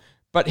were,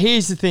 but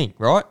here's the thing,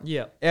 right?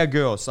 Yeah, our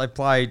girls. They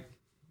played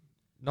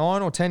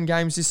 9 or 10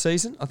 games this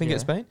season. I think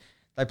it's been.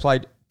 They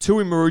played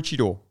 2 in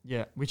Maroochydore.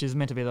 Yeah, which is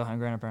meant to be the home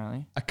ground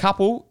apparently. A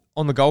couple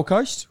on the Gold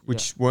Coast,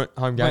 which weren't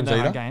home games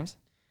either. Home games.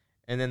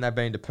 And then they've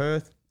been to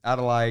Perth,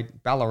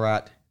 Adelaide,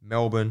 Ballarat,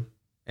 Melbourne.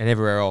 And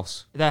everywhere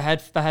else. They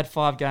had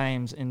 5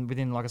 games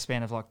within like a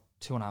span of like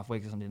 2.5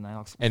 weeks or something, didn't they?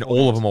 Like and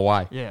all of them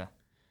away. Yeah.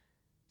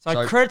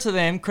 So credit to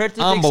them. Credit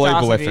to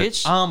unbelievable Big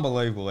effort.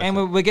 Unbelievable effort.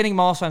 And we're getting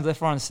milestones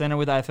left, right, and centre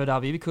with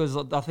AFLW because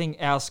I think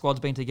our squad's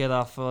been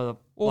together for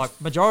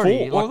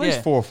majority. At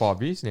least 4 or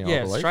 5 years now. Yeah,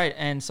 I believe. Straight.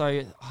 And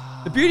so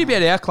the beauty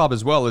about our club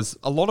as well is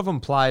a lot of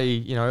them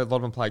play. A lot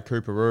of them play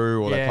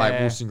Cooperoo or they play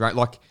Wollongong Great.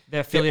 Like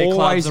their affiliate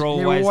clubs are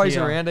always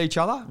around each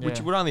other,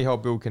 which would only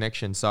help build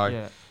connection. So.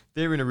 Yeah.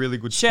 They're in a really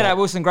good spot. Shout out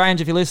Wilson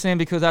Grange if you're listening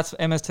because that's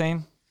Emma's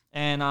team,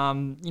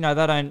 and they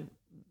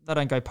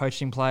don't go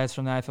poaching players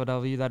from the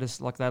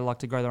AFLW. They like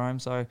to grow their own.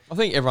 So I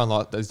think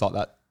everyone is like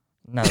that.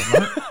 No,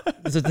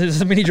 there's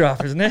a mini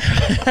draft, isn't there?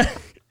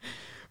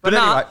 but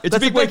anyway, it's a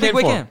big weekend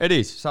for them. It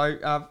is.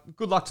 So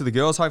good luck to the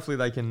girls. Hopefully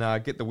they can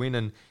get the win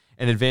and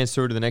advance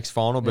through to the next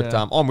final. But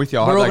I'm with you.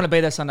 We're all going to be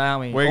there Sunday,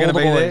 aren't we? We're going to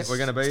be there. We're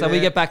going to be there. So we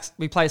get back.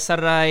 We play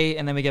Saturday,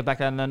 and then we get back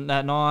that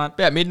night.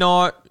 About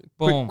midnight.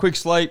 Boom. Quick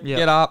sleep.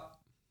 Get up.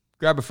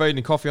 Grab a feed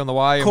and coffee on the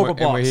way, and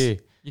we're here.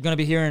 You're going to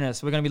be hearing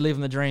us. We're going to be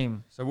living the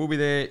dream. So we'll be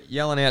there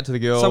yelling out to the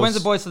girls. So when's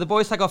the boys? So the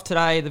boys take off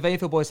today. The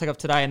VFL boys take off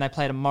today, and they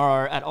play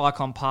tomorrow at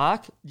Icon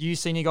Park. You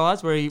senior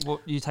guys, where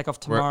you take off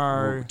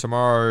tomorrow?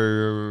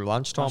 Tomorrow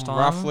lunchtime,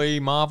 roughly.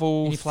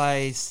 Marvel. And he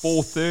plays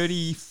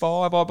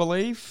 4:35, I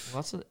believe.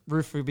 What's it?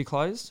 Roof will be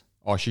closed.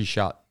 Oh, she's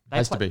shut.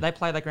 Has to be. They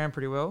play that ground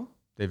pretty well.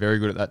 They're very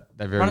good at that.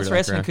 They're very good at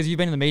that ground. Because you've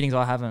been in the meetings,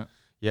 I haven't.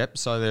 Yep.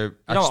 So they're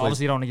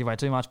obviously you don't want to give away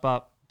too much,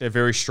 but they're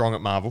very strong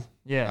at Marvel.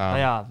 Yeah,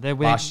 they are. They're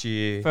winning last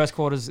year, first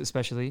quarters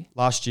especially.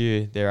 Last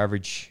year, their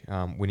average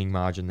winning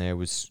margin there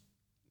was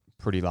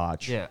pretty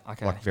large. Yeah,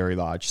 okay. Like very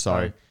large.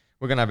 So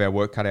we're going to have our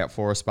work cut out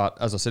for us. But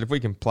as I said, if we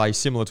can play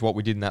similar to what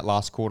we did in that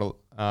last quarter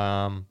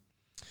on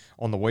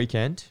the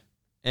weekend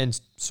and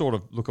sort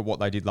of look at what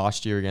they did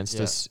last year against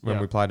us when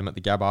we played them at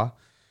the Gabba,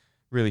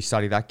 really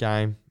study that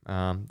game.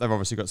 They've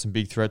obviously got some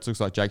big threats. Looks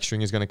like Jake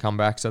Stringer's going to come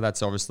back. So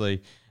that's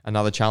obviously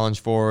another challenge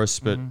for us.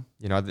 But,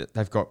 you know,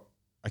 they've got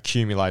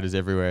accumulators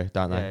everywhere,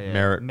 don't they? Yeah.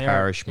 Merritt,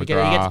 Parrish,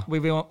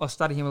 McGrath. I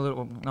studied him a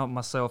little, not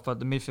myself, but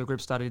the midfield group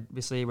studied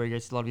obviously where he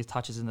gets a lot of his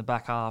touches in the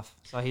back half.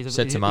 So he's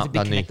a big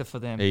connector for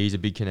them. Yeah, he's a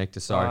big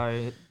connector.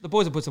 So the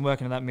boys have put some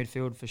work into that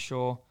midfield for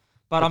sure.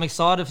 But I'm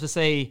excited to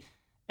see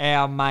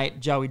our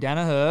mate Joey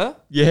Danaher.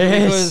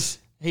 Yes.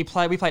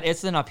 Because we played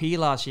Essendon up here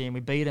last year and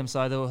we beat him.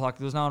 So there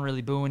was no one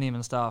really booing him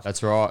and stuff.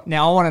 That's right.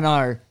 Now I want to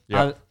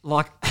know,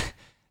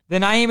 the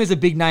name is a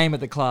big name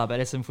at the club, at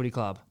Essendon Footy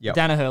Club. Yep.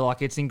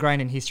 Danaher, it's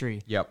ingrained in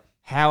history. Yep.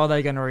 How are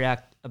they going to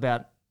react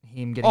about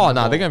him getting the ball?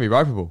 They're going to be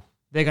ropeable.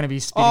 They're going to be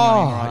spitting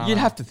on him. Right? You'd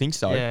have to think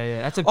so.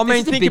 Yeah. Think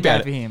big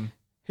about it for him.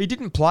 He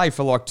didn't play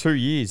for 2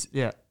 years.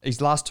 Yeah. His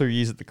last 2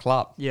 years at the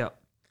club. Yeah.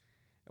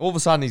 All of a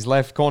sudden he's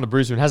left, gone to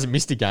Brisbane, hasn't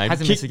missed a game.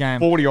 Hasn't missed a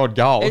game. 40-odd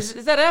goals.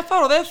 Is that our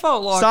fault or their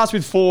fault? Starts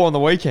with 4 on the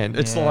weekend.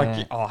 It's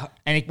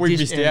we've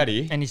missed out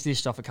here. And he's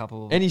dished off a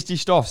couple. And he's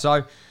dished off.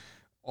 So,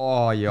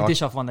 he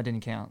dished off one that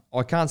didn't count.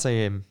 I can't see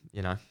him,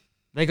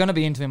 They're going to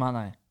be into him, aren't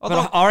they?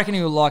 But I reckon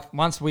he'll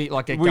once we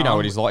get going. We know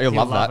what he's like. He'll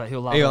love that.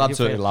 He'll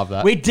absolutely love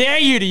that. We dare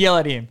you to yell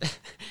at him.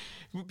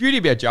 Beauty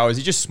about Joe is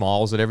he just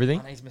smiles at everything.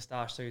 And his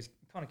moustache too. He's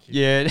kind of cute.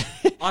 Yeah.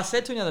 I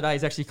said to him the other day,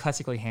 he's actually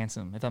classically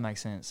handsome, if that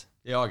makes sense.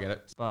 Yeah, I get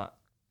it. But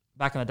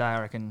back in the day, I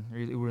reckon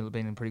he would have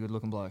been a pretty good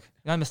looking bloke.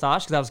 You know,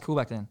 moustache, because that was cool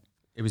back then.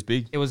 It was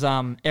big. It was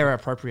era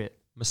appropriate.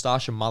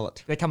 Moustache and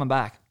mullet. They're coming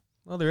back.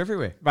 Well, they're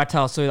everywhere. Rat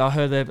tails too. I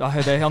heard they're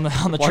on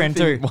the trend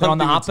too. They're on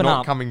the up and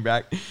up. Coming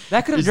back.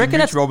 That could have.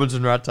 Mitch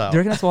Robinson rat tail. Do you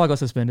reckon that's why I got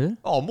suspended?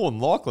 Oh, more than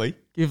likely.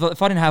 If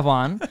I didn't have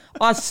one,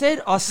 I said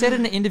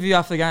in an interview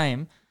after the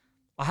game,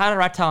 I had a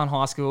rat tail in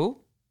high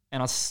school,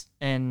 and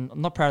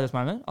I'm not proud of this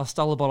moment. I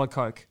stole a bottle of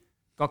Coke.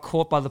 Got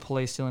caught by the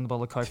police stealing the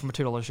bottle of Coke from a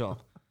 $2 shop.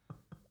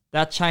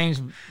 That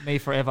changed me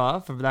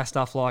forever for that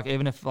stuff.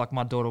 Even if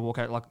my daughter walk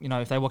out,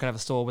 if they walk out of a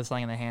store with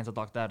something in their hands, they're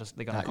gonna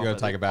you gotta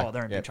take it back. Oh,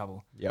 they're in big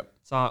trouble. Yep.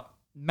 So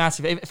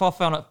massive. If I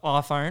found an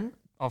iPhone,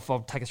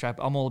 I'll take a strap.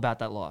 I'm all about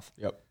that life.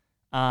 Yep.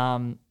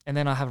 And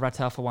then I have a rat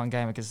tail for one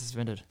game. It gets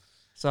suspended.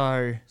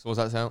 So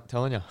what's that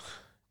telling you?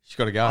 She's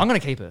got to go. I'm gonna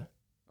keep it.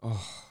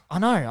 Oh. I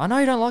know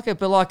you don't like it,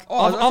 but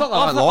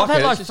I've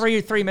had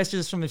three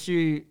messages from a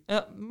few,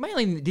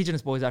 mainly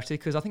Indigenous boys actually,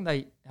 because I think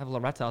they have a lot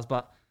of rat tails,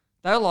 but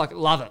they were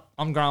love it.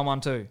 I'm growing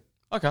one too.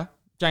 Okay.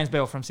 James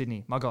Bell from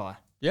Sydney, my guy.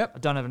 Yep. I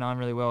don't ever know him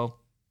really well.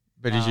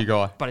 But he's your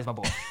guy. But he's my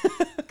boy.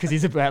 Because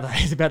he's about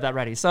that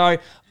ratty. So,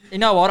 you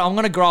know what? I'm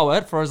going to grow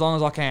it for as long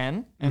as I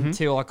can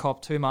until I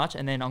cop too much,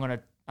 and then I'm going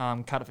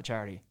to cut it for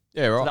charity.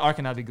 Yeah, right. So I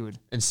reckon that'd be good.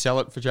 And sell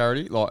it for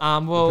charity? The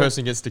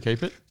person gets to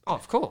keep it? Oh,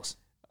 of course.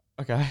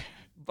 Okay.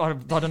 I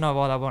don't know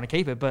why they want to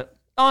keep it, but...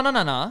 Oh,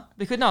 no.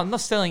 Because, no, I'm not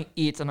selling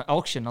it at an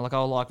auction.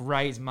 I'll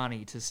raise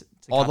money to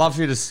I'd love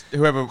you to...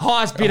 Whoever...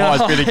 Highest bidder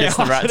gets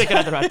the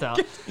rat tail.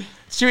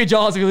 Stewie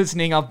Giles, if you're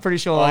listening, I'm pretty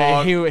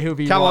sure he'll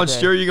be come on,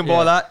 Stewie, you can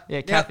buy that.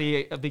 Yeah,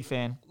 Kathy, a big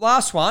fan.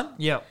 Last one.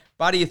 Yep.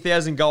 Buddy,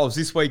 1,000 goals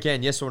this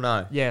weekend, yes or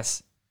no?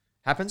 Yes.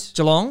 Happens?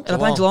 Geelong? Are they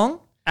playing Geelong?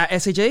 At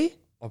SCG?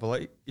 I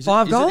believe.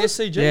 5 goals? Is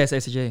it SCG? Yeah, it's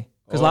SCG.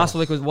 Because last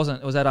week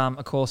wasn't. It was at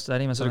Accor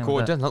Stadium or something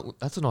like that.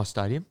 That's a nice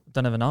stadium.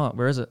 Don't even know it.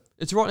 Where is it?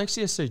 It's right next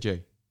to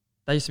SCG.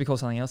 They used to be called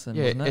something else then,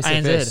 wasn't it?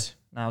 SFS. ANZ.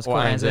 No, it was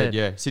called ANZ.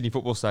 Yeah, Sydney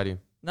Football Stadium.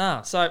 No,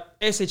 so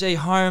SCG,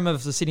 home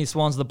of the Sydney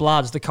Swans, the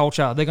Bloods, the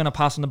culture. They're going to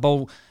pass on the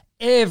ball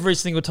every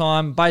single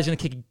time. Bay's going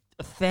to kick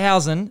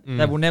 1,000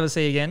 that we'll never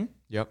see again.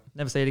 Yep.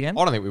 Never see it again.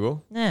 I don't think we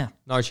will. Yeah.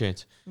 No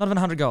chance. Not even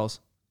 100 goals.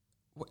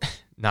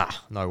 Nah,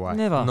 no way.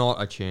 Never.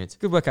 Not a chance.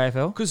 Good work,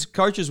 AFL. Because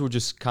coaches will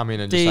just come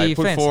in and just say,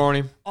 put 4 on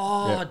him.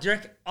 Oh, do you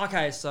reckon?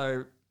 Okay,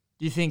 so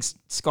do you think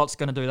Scott's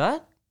going to do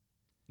that?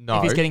 No.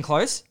 If he's getting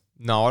close?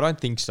 No, I don't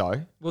think so.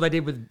 Well, they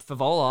did with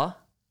Favola.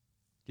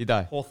 Did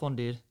they? Hawthorn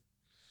did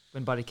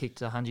when Buddy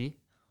kicked Hungy.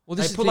 Well,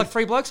 they put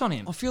 3 blokes on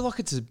him. I feel like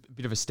it's a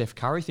bit of a Steph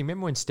Curry thing.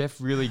 Remember when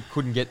Steph really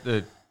couldn't get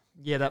the...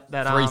 Yeah, that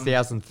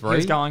 3003. He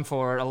was going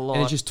for it a lot.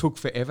 And it just took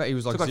forever. He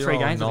was like 3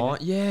 games. 9.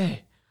 Yeah.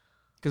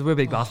 Because we're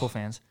big basketball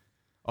fans.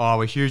 Oh,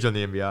 we're huge on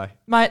the NBA.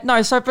 Mate, no,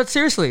 but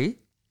seriously,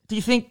 do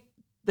you think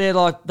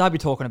they'll be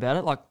talking about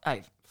it?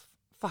 Hey,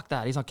 fuck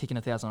that. He's not kicking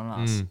 1,000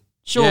 on us.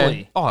 Surely.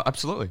 Yeah. Oh,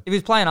 absolutely. If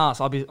he's playing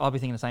us, I'll be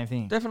thinking the same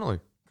thing. Definitely.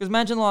 Because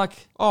imagine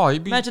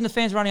imagine the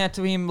fans running out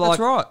to him like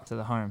that's right. to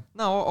the home.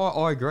 No,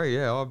 I agree.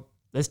 Yeah,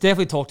 There's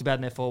definitely talked about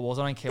in their 4 walls.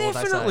 I don't care what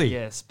they say.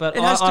 Yes, but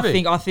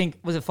I think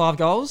was it 5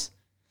 goals?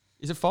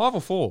 Is it 5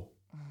 or 4?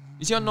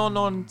 Is he on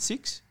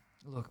 996?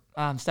 Look,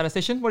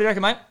 statistician, what do you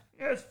reckon, mate?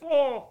 Yes,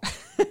 4.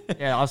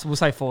 Yeah, we'll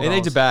say 4 He goals.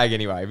 needs a bag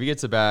anyway. If he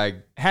gets a bag.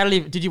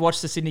 Did you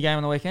watch the Sydney game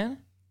on the weekend?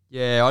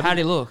 Yeah, How did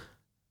he look?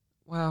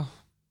 Well,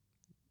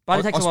 but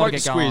it takes a while to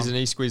get going. And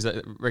he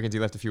reckons he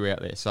left a few out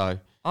there. So.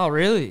 Oh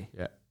really?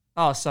 Yeah.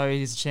 Oh, so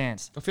he's a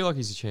chance. I feel like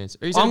he's a chance.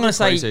 I'm going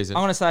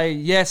to say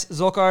yes,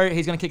 Zorko.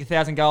 He's going to kick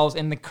 1,000 goals,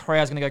 and the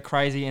crowd's going to go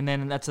crazy, and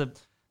then that's the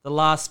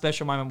last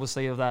special moment we'll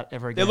see of that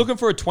ever again. They're looking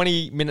for a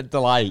 20-minute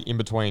delay in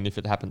between if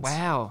it happens.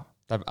 Wow.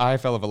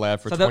 AFL have allowed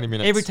for 20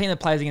 minutes. Every team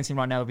that plays against him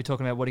right now will be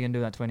talking about what are you going to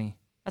do in that 20.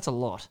 That's a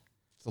lot.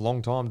 It's a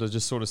long time to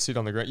just sort of sit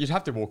on the ground. You'd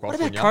have to walk off. What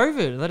about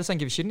COVID? They just don't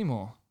give a shit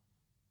anymore.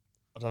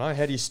 I don't know.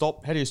 How do you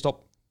stop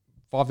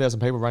 5,000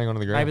 people running onto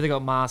the ground? Maybe they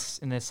got masks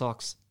in their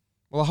socks.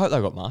 Well, I hope they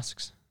got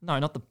masks. No,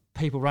 not the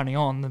people running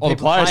on. The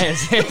players.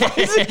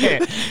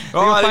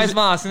 Face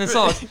masks in their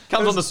socks.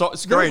 Comes on the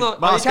screen.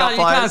 Mask up, players.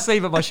 You can't see,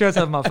 but my shirt's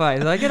over my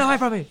face. Like, get away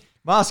from me.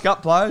 Mask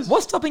up, players.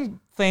 What's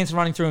stopping fans from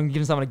running through and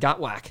giving someone a gut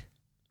whack?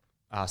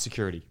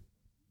 Security.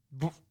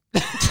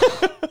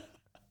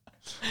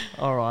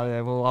 All right.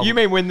 Yeah, well, you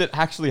mean when that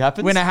actually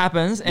happens? When it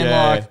happens, and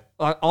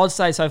like I'd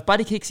say, so if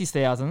Buddy kicks his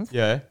 1,000th,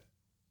 yeah,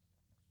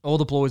 all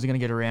the boys are going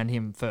to get around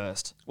him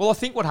first. Well, I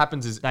think what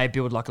happens is they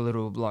build like a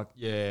little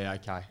yeah,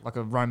 okay, like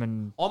a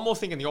Roman. I'm more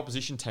thinking the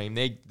opposition team.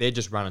 They're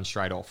just running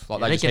straight off.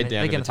 Like they just head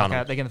down to the tunnel.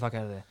 They're getting the fuck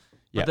out of there.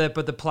 Yeah.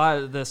 But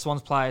the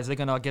Swans players, they're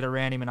going to get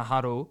around him in a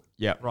huddle.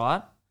 Yeah.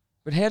 Right.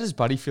 But how does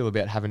Buddy feel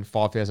about having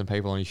 5,000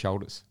 people on his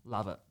shoulders?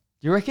 Love it.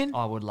 You reckon?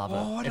 I would love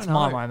it. It's know.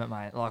 my moment,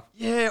 mate. Like,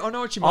 yeah, I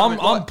know what you mean.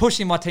 I'm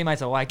pushing my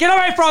teammates away. Get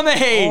away from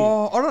me!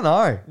 Oh, I don't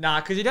know.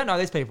 Nah, because you don't know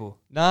these people.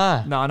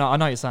 Nah. No, I know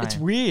what you're saying. It's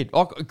weird.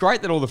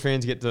 Great that all the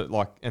fans get to,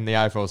 and the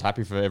AFL is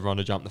happy for everyone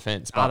to jump the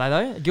fence. But, are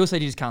they though? Gil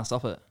said you just can't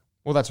stop it.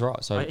 Well, that's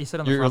right. So he said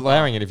on you're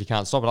allowing it if you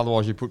can't stop it.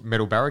 Otherwise, you put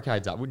metal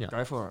barricades up, wouldn't you?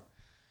 Go for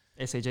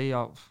it.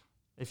 SCG,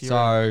 if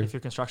you're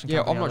construction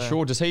company. Yeah, I'm not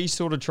sure. Does he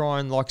sort of try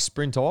and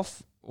sprint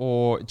off,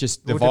 or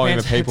just the volume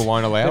of people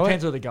won't allow it?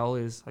 Depends where the goal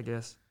is, I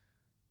guess.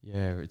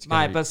 Yeah, it's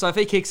but so if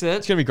he kicks it,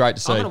 it's gonna be great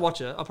to see. I'm gonna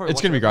watch it. I'll probably.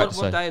 It's gonna be great to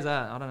see. What day is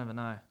that? I don't even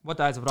know. What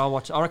day is it? But I'll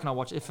watch it. I reckon I'll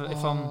watch it if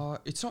I'm.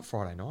 It's not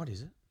Friday night,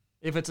 is it?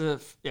 If it's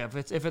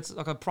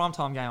like a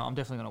primetime game, I'm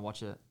definitely gonna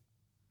watch it.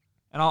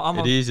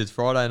 And It's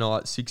Friday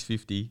night,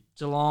 6:50.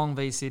 Geelong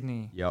v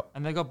Sydney. Yep.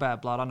 And they got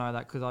bad blood. I know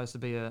that because I used to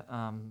be a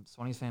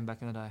Swannies fan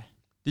back in the day.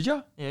 Did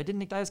you? Yeah. Didn't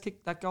Nick Davis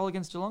kick that goal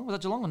against Geelong? Was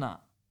that Geelong or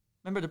not?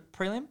 Remember the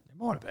prelim? It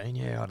might have been.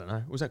 Yeah, I don't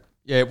know. Was that?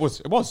 Yeah, it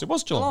was. It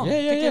was Geelong.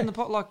 Yeah. In the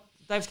pot,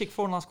 Davis kicked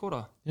 4 in the last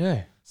quarter.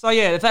 Yeah. So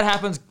yeah, if that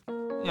happens,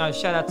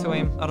 shout out to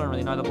him. I don't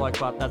really know the bloke,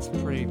 but that's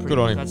pretty good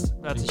on him.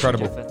 That's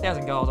incredible.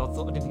 1,000 goals.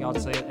 I didn't think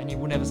I'd see it, and you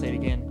will never see it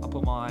again. I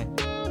put my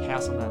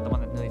house on that, the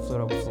one that nearly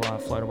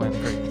floated away in the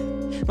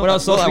creek. What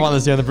else? Not that one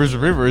that's down the Brisbane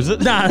River, is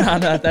it? No.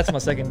 That's my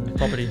second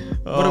property.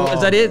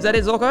 Is that it? Is that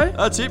it, Zorko?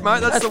 That's it,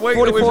 mate. That's the week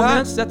 44 that we've had.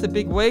 minutes. That's a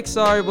big week,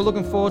 so we're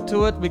looking forward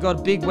to it. We got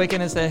a big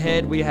weekend as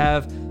ahead. We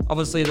have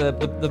obviously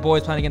the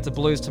boys playing against the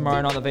Blues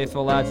tomorrow night, the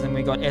VFL lads, and then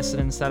we got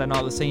Essendon Saturday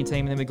night, the senior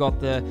team, and then we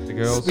got the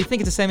girls. We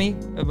think it's a semi.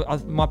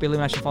 It might be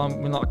elimination final.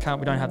 We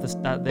don't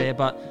have that there,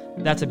 but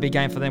that's a big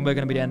game for them. We're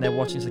going to be down there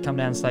watching, so come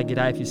down and say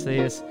g'day if you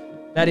see us.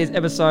 That is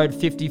episode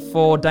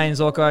 54. Dane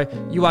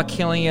Zorko, you are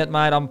killing it,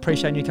 mate. I'm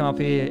appreciating you come up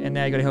here, and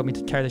now you got to help me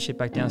to carry the shit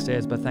back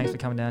downstairs. But thanks for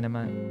coming down there,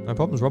 mate. No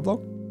problems, Rob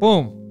Log.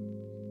 Boom.